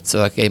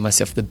 So I gave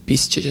myself the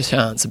best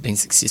chance of being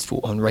successful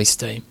on race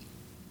day.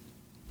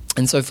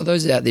 And so for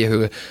those out there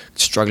who are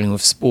struggling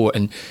with sport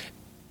and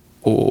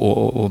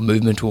or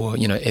movement or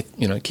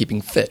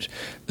keeping fit,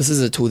 this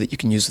is a tool that you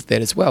can use with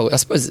that as well. I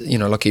suppose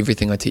like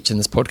everything I teach in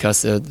this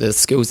podcast, the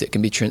skills that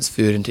can be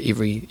transferred into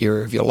every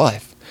area of your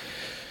life.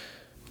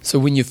 So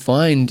when you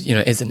find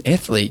as an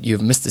athlete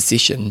you've missed a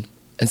session,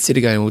 instead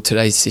of going, well,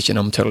 today's session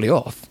I'm totally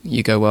off,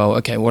 you go, well,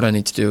 okay, what I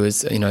need to do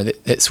is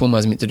that swim I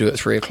was meant to do at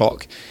 3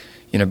 o'clock,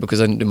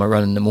 because I didn't do my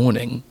run in the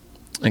morning.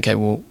 Okay,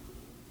 well,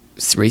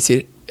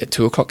 reset at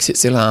 2 o'clock,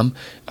 sets the alarm.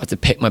 I have to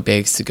pack my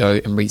bags to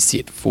go and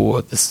reset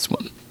for the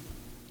swim.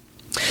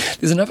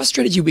 There's another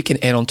strategy we can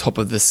add on top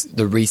of this,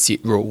 the reset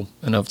rule,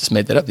 and I've just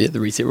made that up there, the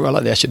reset rule. I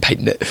like that, I should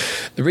patent it.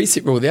 The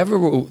reset rule,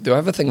 the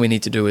other thing we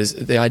need to do is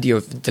the idea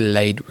of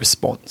delayed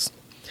response.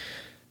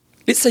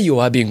 Let's say you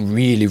are being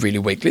really, really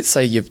weak. Let's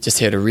say you've just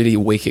had a really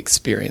weak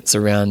experience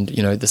around,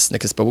 the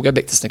Snickers bar. We'll go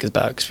back to Snickers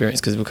bar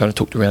experience because we've kind of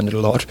talked around it a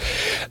lot.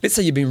 Let's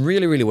say you've been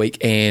really, really weak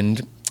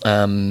and,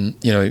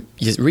 you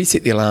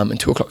reset the alarm and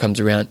 2 o'clock comes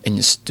around and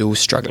you're still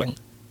struggling.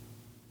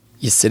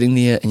 You're sitting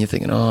there and you're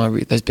thinking,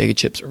 those bag of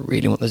chips, I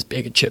really want those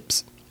bag of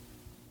chips.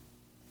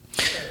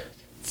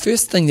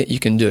 First thing that you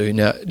can do,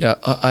 now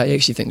I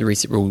actually think the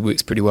reset rule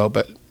works pretty well,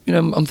 but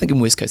I'm thinking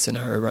worst case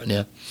scenario right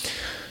now.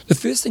 The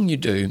first thing you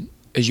do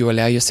is you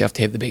allow yourself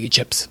to have the bag of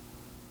chips.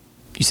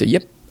 You say,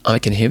 yep, I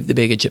can have the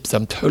bag of chips.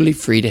 I'm totally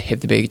free to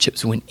have the bag of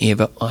chips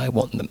whenever I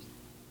want them.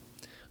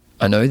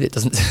 I know that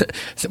doesn't,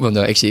 well,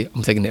 no, actually,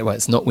 I'm taking that way.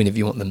 It's not whenever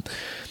you want them.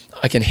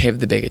 I can have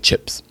the bag of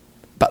chips,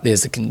 but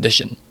there's a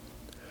condition.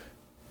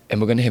 And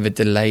we're going to have a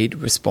delayed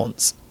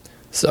response.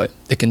 So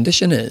the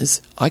condition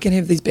is I can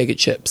have these bag of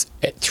chips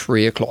at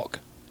 3 o'clock,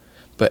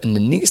 but in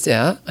the next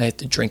hour I have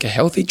to drink a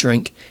healthy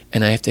drink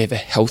and I have to have a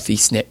healthy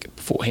snack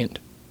beforehand.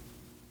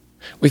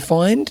 We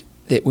find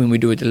that when we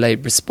do a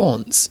delayed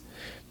response,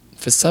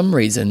 for some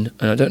reason,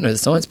 and I don't know the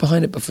science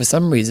behind it, but for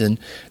some reason,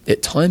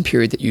 that time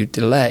period that you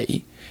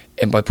delay,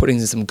 and by putting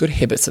some good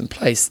habits in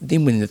place,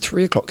 then when the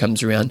 3 o'clock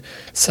comes around,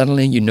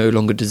 suddenly you no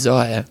longer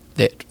desire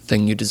that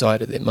thing you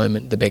desired at that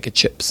moment, the bag of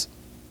chips.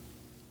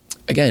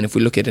 Again, if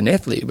we look at an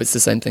athlete, it's the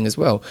same thing as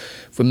well.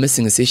 If we're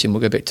missing a session,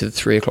 we'll go back to the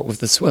 3 o'clock with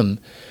the swim.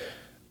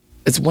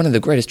 It's one of the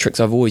greatest tricks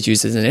I've always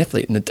used as an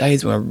athlete. In the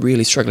days when I'm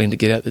really struggling to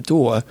get out the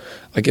door,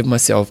 I give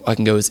myself, I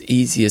can go as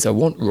easy as I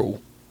want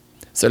rule.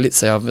 So let's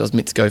say I was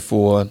meant to go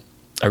for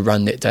a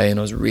run that day and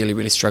I was really,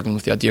 really struggling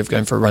with the idea of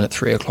going for a run at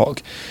 3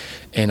 o'clock.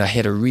 And I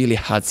had a really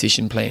hard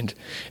session planned.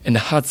 And the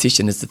hard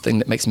session is the thing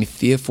that makes me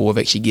fearful of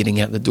actually getting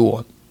out the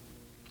door.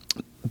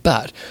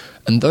 But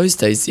in those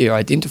days, I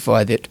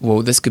identify that,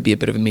 well, this could be a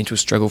bit of a mental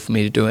struggle for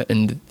me to do it,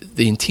 and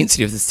the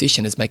intensity of the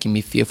session is making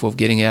me fearful of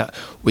getting out,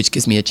 which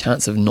gives me a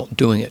chance of not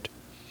doing it.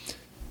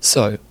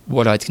 So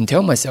what I can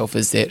tell myself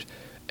is that,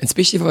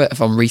 especially if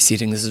I'm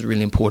resetting, this is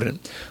really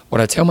important, what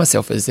I tell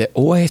myself is that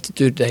all I have to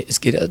do today is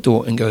get out the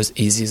door and go as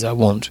easy as I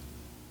want.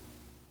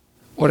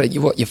 What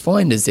you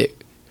find is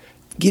that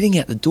getting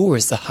out the door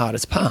is the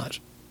hardest part.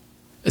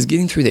 Is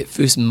getting through that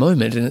first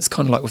moment, and it's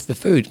kind of like with the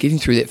food, getting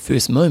through that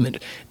first moment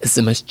is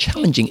the most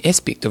challenging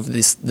aspect of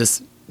this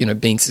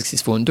being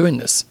successful in doing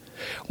this.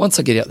 Once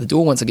I get out the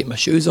door, once I get my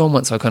shoes on,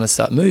 once I kind of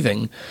start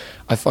moving,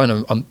 I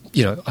find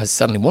I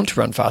suddenly want to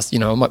run fast.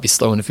 I might be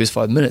slow in the first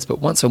 5 minutes, but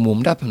once I'm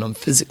warmed up and I'm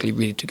physically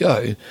ready to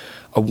go,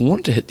 I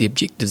want to hit the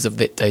objectives of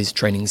that day's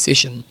training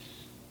session.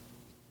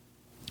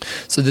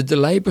 So the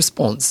delayed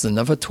response is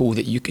another tool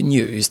that you can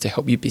use to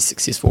help you be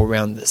successful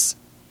around this.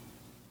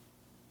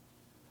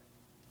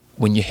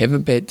 When you have a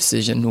bad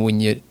decision or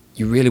when you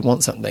really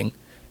want something,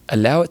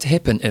 allow it to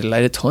happen at a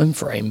later time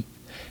frame.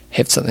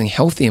 Have something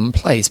healthy in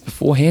place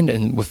beforehand,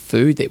 and with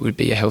food that would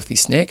be a healthy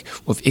snack,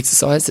 with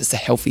exercise that's a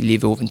healthy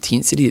level of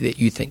intensity that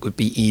you think would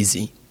be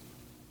easy.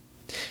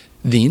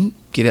 Then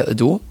get out the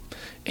door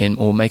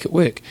or make it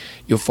work.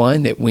 You'll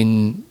find that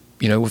when,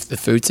 with the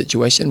food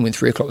situation, when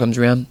 3 o'clock comes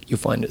around, you'll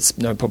find it's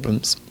no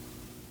problems.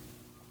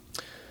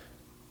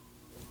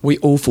 We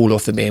all fall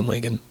off the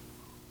bandwagon.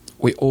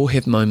 We all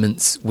have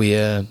moments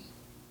where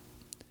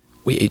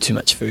we eat too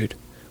much food,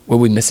 where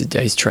we miss a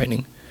day's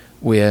training,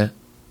 where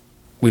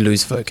we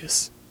lose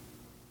focus.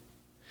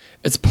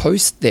 It's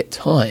post that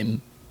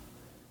time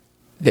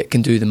that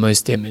can do the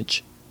most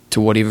damage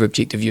to whatever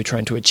objective you're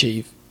trying to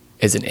achieve.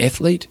 As an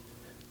athlete,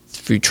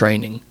 through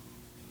training.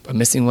 By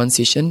missing one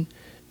session,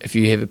 if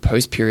you have a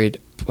post period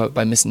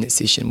by missing that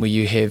session where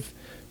you have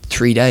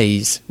 3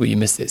 days where you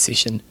miss that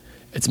session,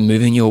 It's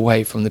moving you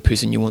away from the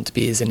person you want to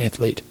be as an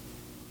athlete.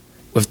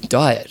 With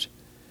diet,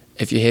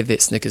 if you have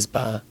that Snickers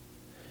bar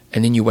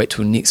and then you wait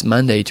till next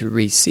Monday to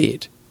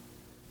reset,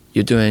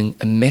 you're doing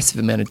a massive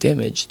amount of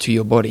damage to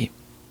your body.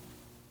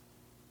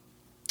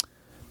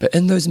 But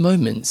in those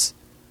moments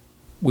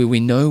where we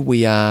know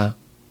we are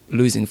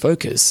losing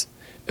focus,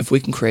 if we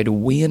can create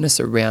awareness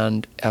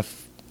around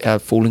our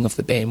falling off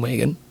the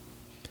bandwagon,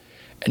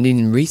 and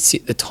then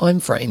reset the time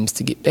frames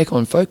to get back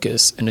on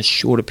focus in a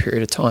shorter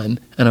period of time,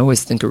 and I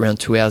always think around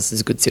 2 hours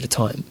is a good set of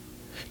time,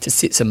 to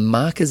set some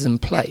markers in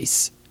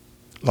place,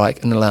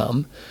 like an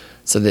alarm,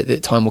 so that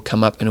that time will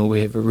come up and it will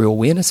have a real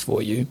awareness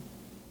for you,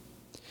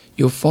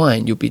 you'll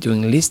find you'll be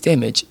doing less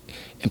damage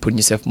and putting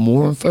yourself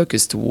more on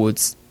focus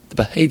towards the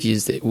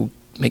behaviours that will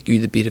make you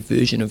the better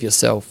version of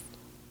yourself.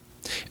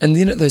 And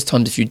then at those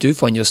times, if you do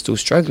find you're still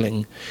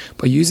struggling,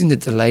 by using the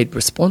delayed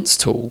response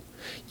tool,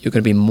 you're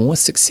going to be more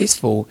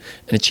successful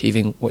in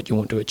achieving what you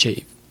want to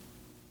achieve.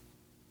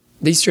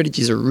 These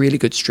strategies are really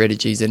good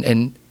strategies,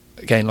 and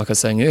again, like I was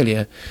saying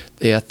earlier,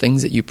 they are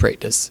things that you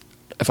practice.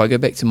 If I go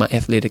back to my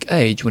athletic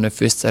age, when I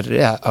first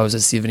started out, I was a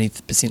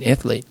 70%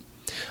 athlete.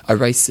 I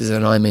raced as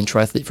an Ironman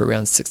triathlete for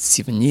around 6 to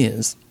 7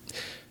 years.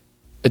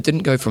 It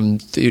didn't go from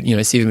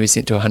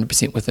 70% to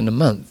 100% within a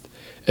month.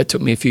 It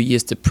took me a few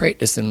years to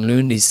practice and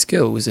learn these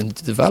skills and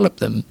to develop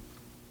them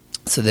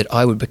so that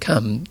I would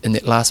become, in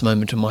that last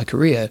moment of my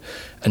career,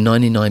 a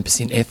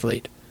 99%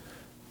 athlete,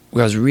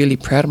 where I was really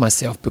proud of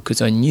myself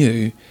because I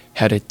knew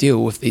how to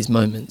deal with these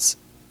moments.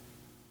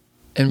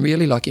 And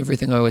really, like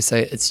everything I always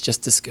say, it's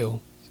just a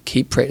skill.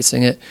 Keep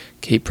practicing it,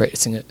 keep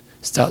practicing it.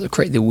 Start to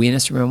create the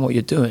awareness around what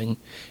you're doing,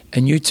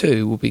 and you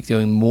too will be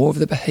doing more of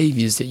the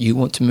behaviours that you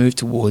want to move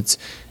towards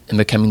and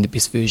becoming the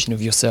best version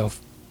of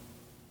yourself.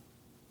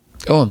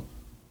 Go on,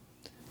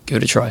 give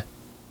it a try.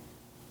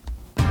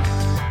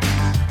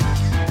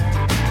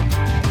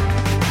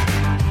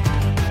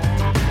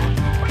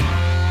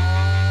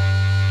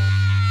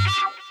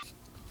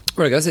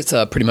 Right, guys, that's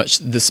pretty much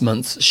this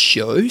month's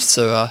show,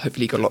 so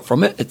hopefully you got a lot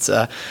from it. It's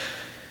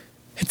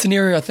an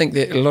area I think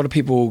that a lot of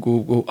people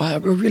will I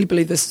really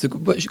believe this is a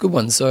good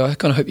one, so I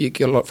kind of hope you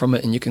get a lot from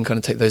it and you can kind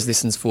of take those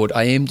lessons forward.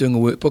 I am doing a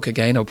workbook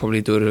again. I'll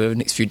probably do it over the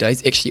next few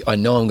days. Actually, I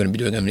know I'm going to be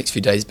doing it over the next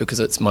few days because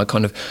it's my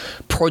kind of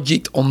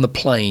project on the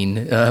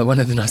plane.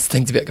 One of the nice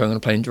things about going on a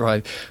plane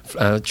drive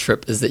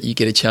trip is that you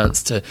get a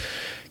chance to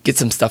get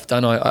some stuff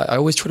done. I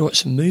always try to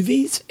watch some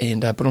movies,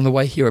 and but on the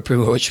way here I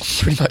pretty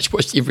much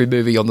watched every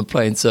movie on the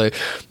plane. So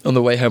on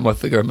the way home I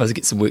figure I must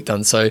get some work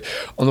done. So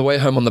on the way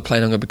home on the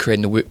plane I'm going to be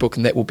creating a workbook,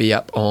 and that will be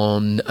up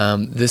on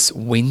this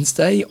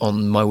Wednesday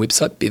on my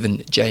website,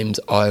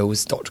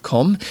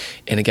 bevanjamesisles.com.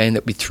 And again,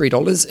 that'll be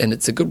 $3, and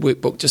it's a good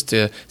workbook just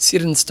to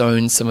set in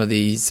stone some of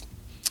these,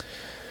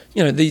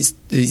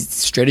 these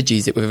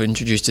strategies that we've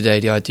introduced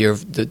today, the idea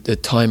of the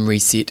time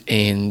reset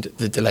and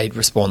the delayed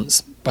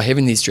response. By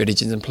having these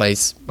strategies in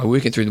place, by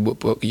working through the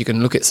workbook, you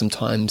can look at some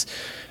times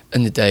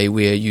in the day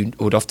where you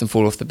would often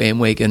fall off the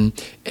bandwagon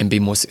and be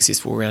more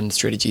successful around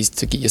strategies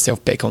to get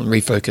yourself back on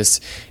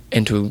refocus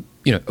and to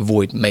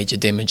avoid major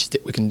damage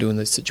that we can do in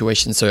those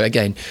situations. So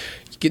again,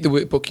 get the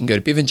workbook, you can go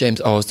to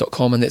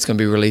bevanjamesisles.com, and that's going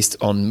to be released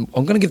on,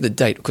 I'm going to give the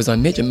date because I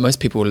imagine most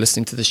people are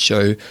listening to the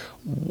show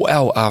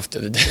well after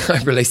the day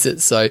I release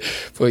it. So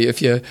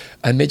I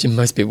imagine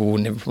most people will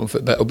never problem with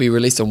it, but it'll be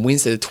released on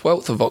Wednesday the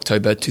 12th of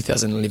October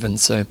 2011,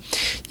 so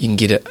you can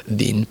get it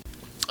then.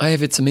 I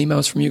have had some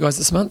emails from you guys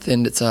this month,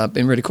 and it's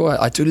been really cool.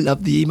 I do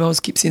love the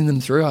emails. Keep sending them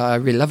through. I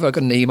really love it. I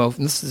got an email,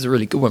 and this is a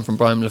really good one from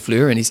Brian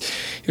LaFleur, and he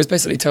was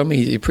basically telling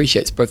me he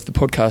appreciates both the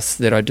podcasts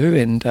that I do,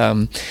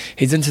 and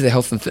he's into the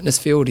health and fitness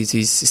field.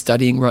 He's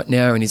studying right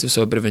now, and he's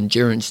also a bit of an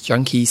endurance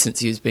junkie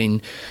since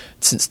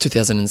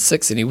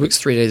 2006, and he works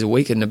 3 days a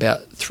week and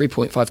about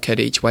 3.5k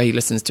each way. He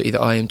listens to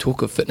either I Am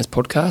Talk or fitness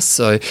podcasts,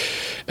 so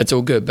it's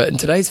all good. But in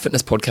today's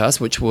fitness podcast,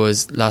 which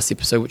was last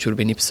episode, which would have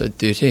been episode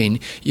 13,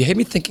 you had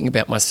me thinking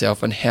about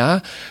myself and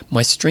how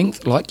my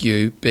strength, like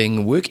you,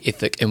 being work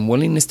ethic and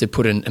willingness to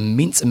put in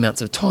immense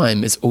amounts of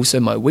time, is also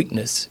my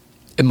weakness.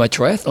 In my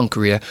triathlon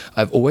career,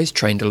 I've always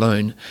trained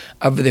alone.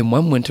 Other than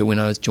one winter when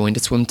I joined a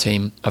swim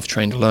team, I've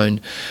trained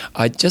alone.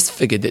 I just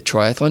figured that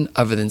triathlon,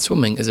 other than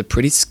swimming, is a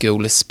pretty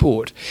skillless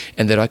sport,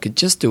 and that I could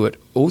just do it,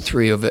 all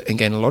three of it, and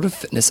gain a lot of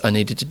fitness I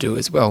needed to do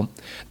as well.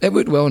 That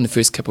worked well in the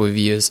first couple of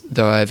years,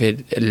 though I've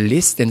had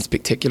less than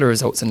spectacular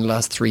results in the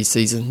last 3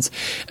 seasons,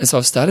 and so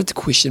I've started to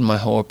question my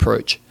whole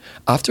approach.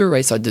 After a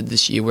race I did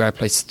this year where I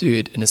placed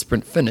 3rd in a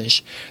sprint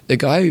finish, the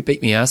guy who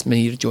beat me asked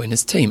me to join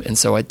his team, and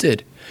so I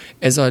did.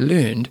 As I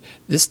learned,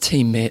 this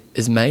team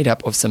is made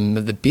up of some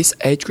of the best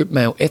age group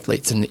male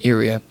athletes in the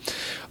area,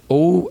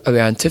 all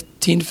around 10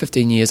 to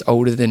 15 years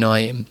older than I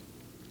am.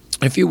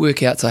 A few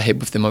workouts I had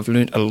with them, I've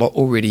learned a lot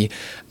already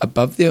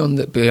beyond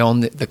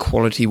the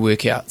quality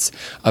workouts.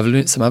 I've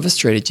learned some other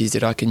strategies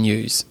that I can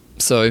use.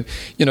 So,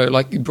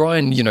 like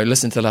Brian,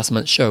 listened to last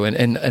month's show,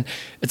 and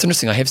it's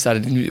interesting. I have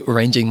started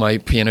arranging my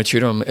piano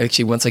tutor.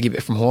 Actually, once I get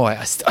back from Hawaii,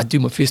 I do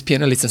my first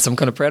piano lesson, so I'm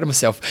kind of proud of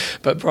myself.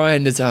 But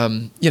Brian is,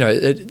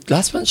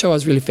 last month's show, I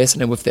was really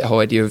fascinated with that whole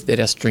idea of that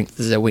our strength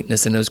is our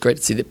weakness, and it was great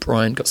to see that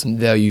Brian got some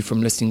value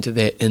from listening to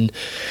that. And,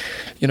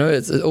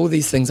 it's all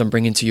these things I'm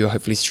bringing to you are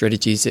hopefully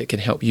strategies that can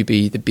help you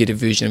be the better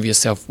version of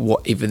yourself,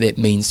 whatever that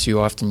means to you.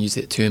 I often use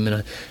that term,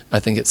 and I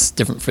think it's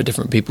different for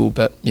different people,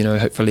 but,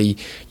 hopefully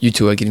you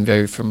two are getting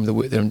value from the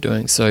work that I'm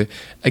doing. So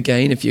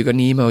again, if you've got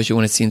any emails you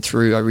want to send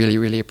through, I really,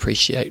 really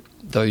appreciate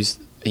those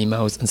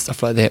emails and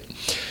stuff like that.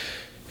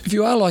 If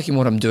you are liking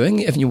what I'm doing,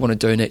 if you want to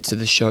donate to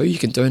the show, you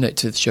can donate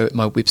to the show at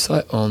my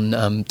website on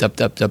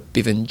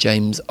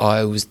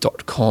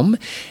www.bevanjamesisles.com.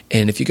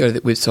 And if you go to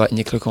that website and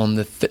you click on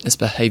the fitness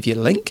behavior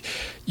link,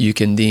 you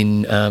can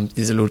then,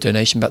 there's a little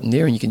donation button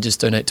there, and you can just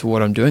donate to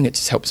what I'm doing. It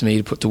just helps me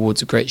to put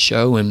towards a great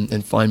show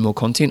and find more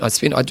content. I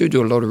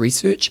do a lot of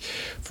research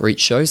for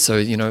each show, so,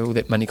 all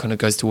that money kind of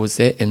goes towards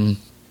that. And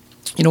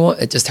you know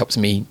what? It just helps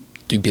me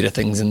do better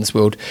things in this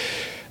world.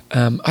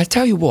 I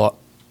tell you what,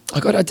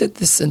 I did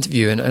this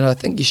interview, and I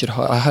think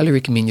I highly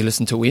recommend you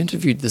listen to it. We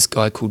interviewed this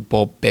guy called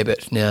Bob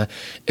Babbitt. Now,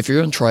 if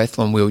you're in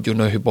triathlon world, you'll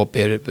know who Bob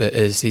Babbitt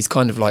is. He's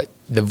kind of like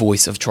the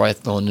voice of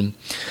triathlon, and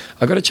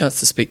I got a chance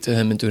to speak to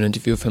him and do an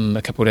interview with him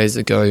a couple of days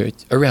ago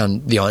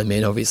around the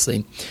Ironman,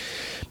 obviously.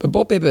 But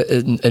Bob Babbitt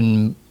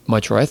in my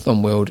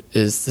triathlon world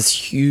is this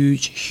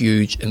huge,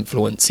 huge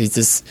influence. He's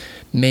this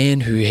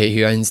man who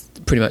owns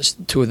pretty much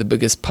two of the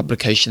biggest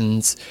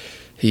publications.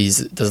 He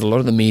does a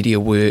lot of the media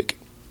work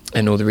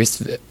and all the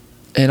rest of it.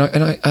 And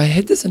I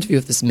had this interview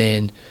with this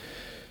man,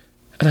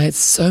 and I had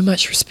so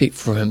much respect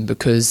for him,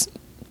 because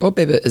Bob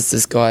Babbitt is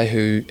this guy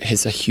who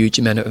has a huge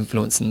amount of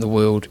influence in the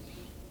world,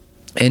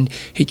 and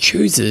he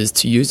chooses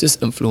to use this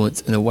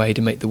influence in a way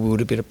to make the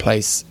world a better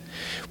place.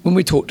 When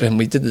we talked to him,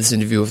 we did this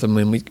interview with him,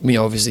 and we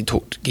obviously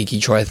talked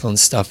geeky triathlon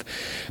stuff,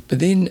 but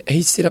then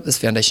he set up this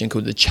foundation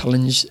called the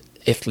Challenge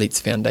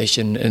Athletes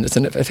Foundation, and it's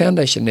a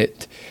foundation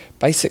that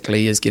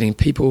basically is getting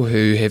people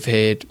who have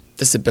had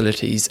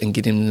disabilities and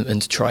getting them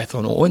into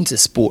triathlon or into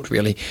sport,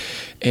 really.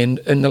 And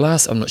in the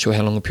last, I'm not sure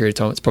how long a period of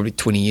time, it's probably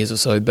 20 years or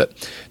so, but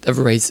they've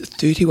raised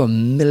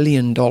 $31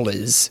 million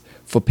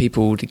for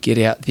people to get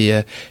out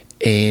there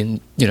and,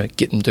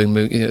 get them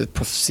doing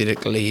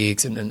prosthetic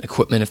legs and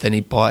equipment if they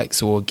need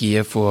bikes or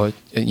gear for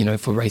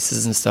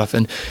races and stuff.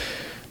 And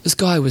this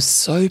guy was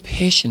so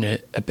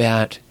passionate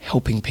about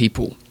helping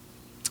people.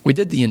 We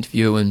did the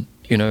interview, and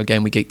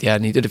again, we geeked out,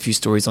 and he did a few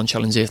stories on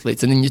Challenge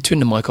Athletes, and then you turn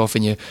the mic off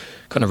and you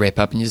kind of wrap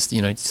up and you just,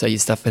 say your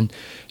stuff. And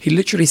he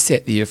literally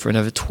sat there for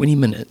another 20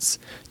 minutes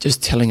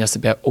just telling us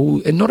about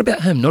and not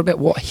about him, not about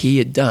what he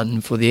had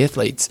done for the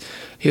athletes.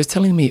 He was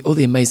telling me all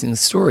the amazing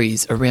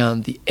stories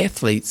around the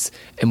athletes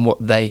and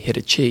what they had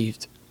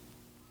achieved.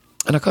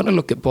 And I kind of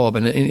look at Bob,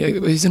 and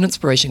he's an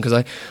inspiration, because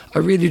I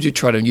really do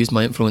try to use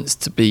my influence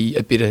to be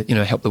a better,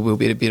 help the world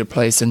be a better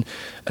place. And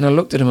I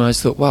looked at him and I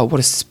just thought, wow, what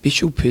a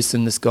special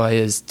person this guy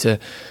is to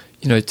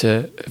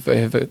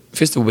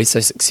first of all, be so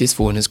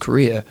successful in his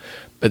career,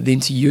 but then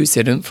to use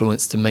that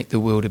influence to make the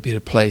world a better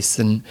place.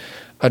 And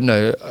I don't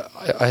know,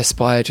 I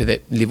aspire to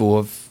that level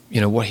of,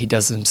 what he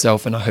does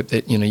himself, and I hope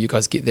that, you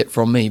guys get that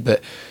from me.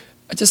 But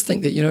I just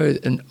think that,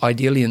 and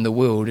ideally in the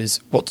world is,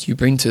 what do you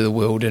bring to the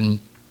world,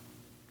 and,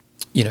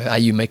 are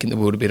you making the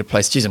world a better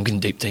place? Jeez, I'm getting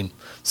deep, team.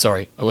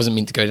 Sorry, I wasn't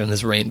meant to go down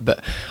this rant,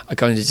 but I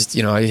kind of just,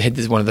 I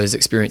had one of those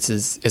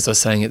experiences, as I was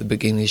saying at the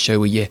beginning of the show,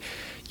 where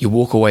you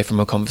walk away from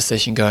a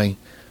conversation going,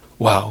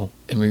 wow,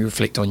 and we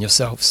reflect on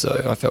yourself.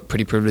 So I felt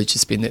pretty privileged to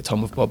spend that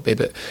time with Bob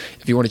Babbitt.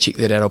 If you want to check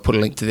that out, I'll put a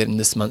link to that in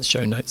this month's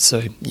show notes.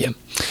 So yeah.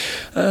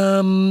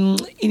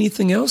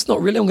 Anything else?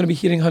 Not really. I'm going to be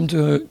heading home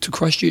to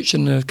Christchurch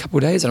in a couple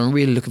of days, and I'm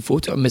really looking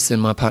forward to it. I'm missing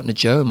my partner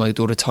Joe and my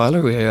daughter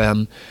Tyler.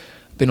 We've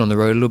been on the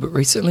road a little bit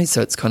recently,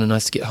 so it's kind of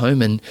nice to get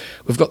home. And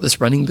we've got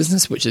this running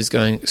business which is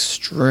going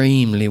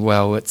extremely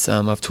well. It's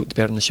I've talked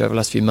about it on the show over the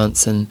last few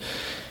months, and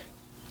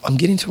I'm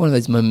getting to one of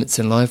those moments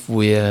in life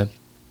where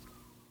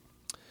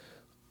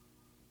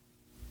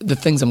the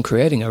things I'm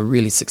creating are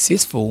really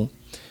successful,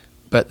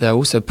 but they're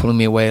also pulling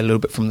me away a little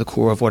bit from the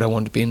core of what I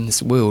want to be in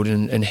this world.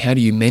 And how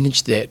do you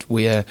manage that,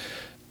 where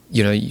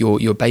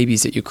your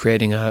babies that you're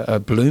creating are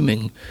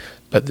blooming,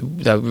 but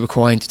they're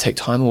requiring to take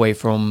time away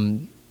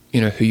from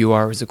who you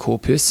are as a core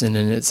person.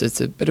 And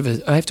it's a bit of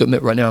I have to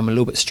admit right now I'm a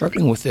little bit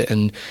struggling with it,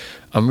 and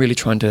I'm really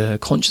trying to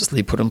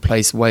consciously put in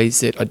place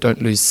ways that I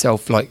don't lose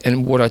self.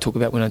 And what I talk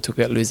about when I talk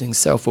about losing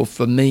self, or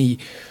for me,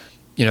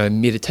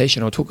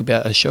 meditation, I'll talk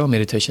about a show on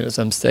meditation at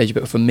some stage,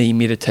 but for me,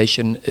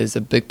 meditation is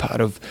a big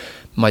part of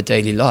my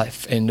daily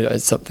life, and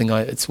it's something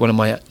it's one of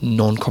my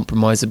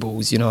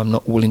non-compromisables. I'm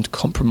not willing to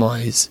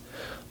compromise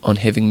on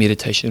having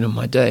meditation in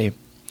my day.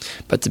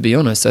 But to be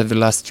honest, over the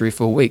last 3 or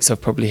 4 weeks,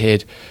 I've probably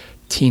had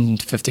 10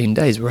 to 15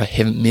 days where I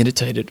haven't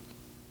meditated.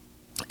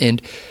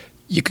 And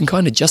you can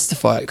kind of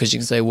justify it, because you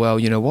can say, well,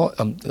 you know what,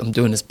 I'm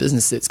doing this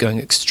business that's going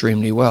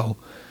extremely well.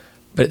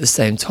 But at the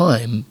same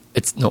time,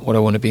 it's not what I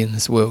want to be in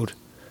this world.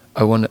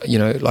 I want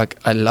to, like,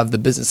 I love the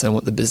business. I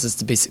want the business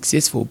to be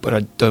successful, but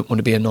I don't want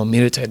to be a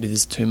non-meditator.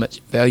 There's too much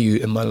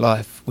value in my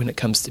life when it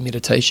comes to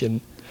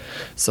meditation.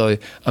 So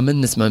I'm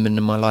in this moment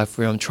in my life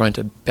where I'm trying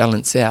to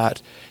balance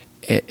out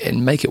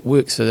and make it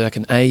work so that I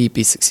can A,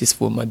 be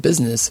successful in my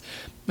business,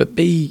 but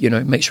B,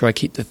 make sure I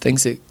keep the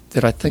things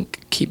that I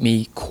think keep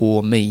me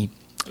core me,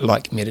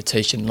 like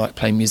meditation, like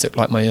playing music,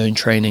 like my own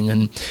training.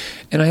 And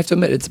I have to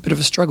admit, it's a bit of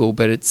a struggle,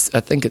 but I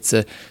think it's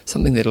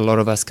something that a lot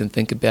of us can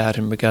think about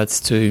in regards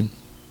to,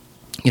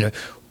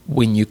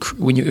 when you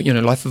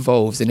life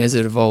evolves, and as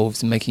it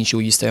evolves, and making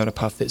sure you stay on a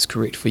path that's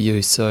correct for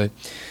you. So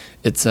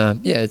it's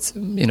I'm kind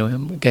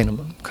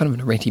of in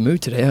a ranty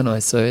mood today, aren't I?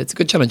 So it's a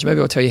good challenge. Maybe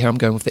I'll tell you how I'm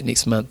going with that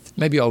next month.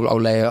 Maybe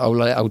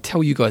I'll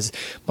tell you guys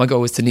my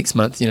goal is to next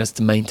month, is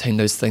to maintain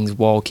those things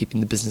while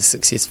keeping the business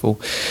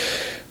successful.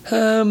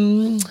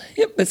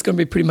 That's going to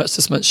be pretty much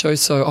this month's show,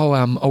 so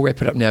I'll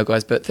wrap it up now,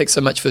 guys. But thanks so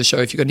much for the show.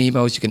 If you've got any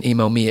emails, you can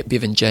email me at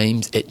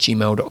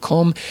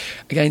bevanjames@gmail.com.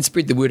 Again,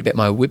 spread the word about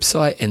my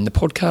website and the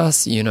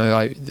podcast.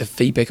 The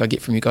feedback I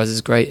get from you guys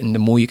is great, and the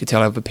more you can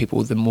tell other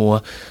people, the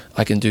more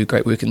I can do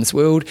great work in this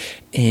world.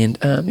 And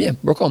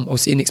rock on. I'll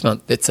see you next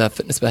month. That's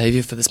fitness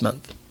behaviour for this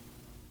month.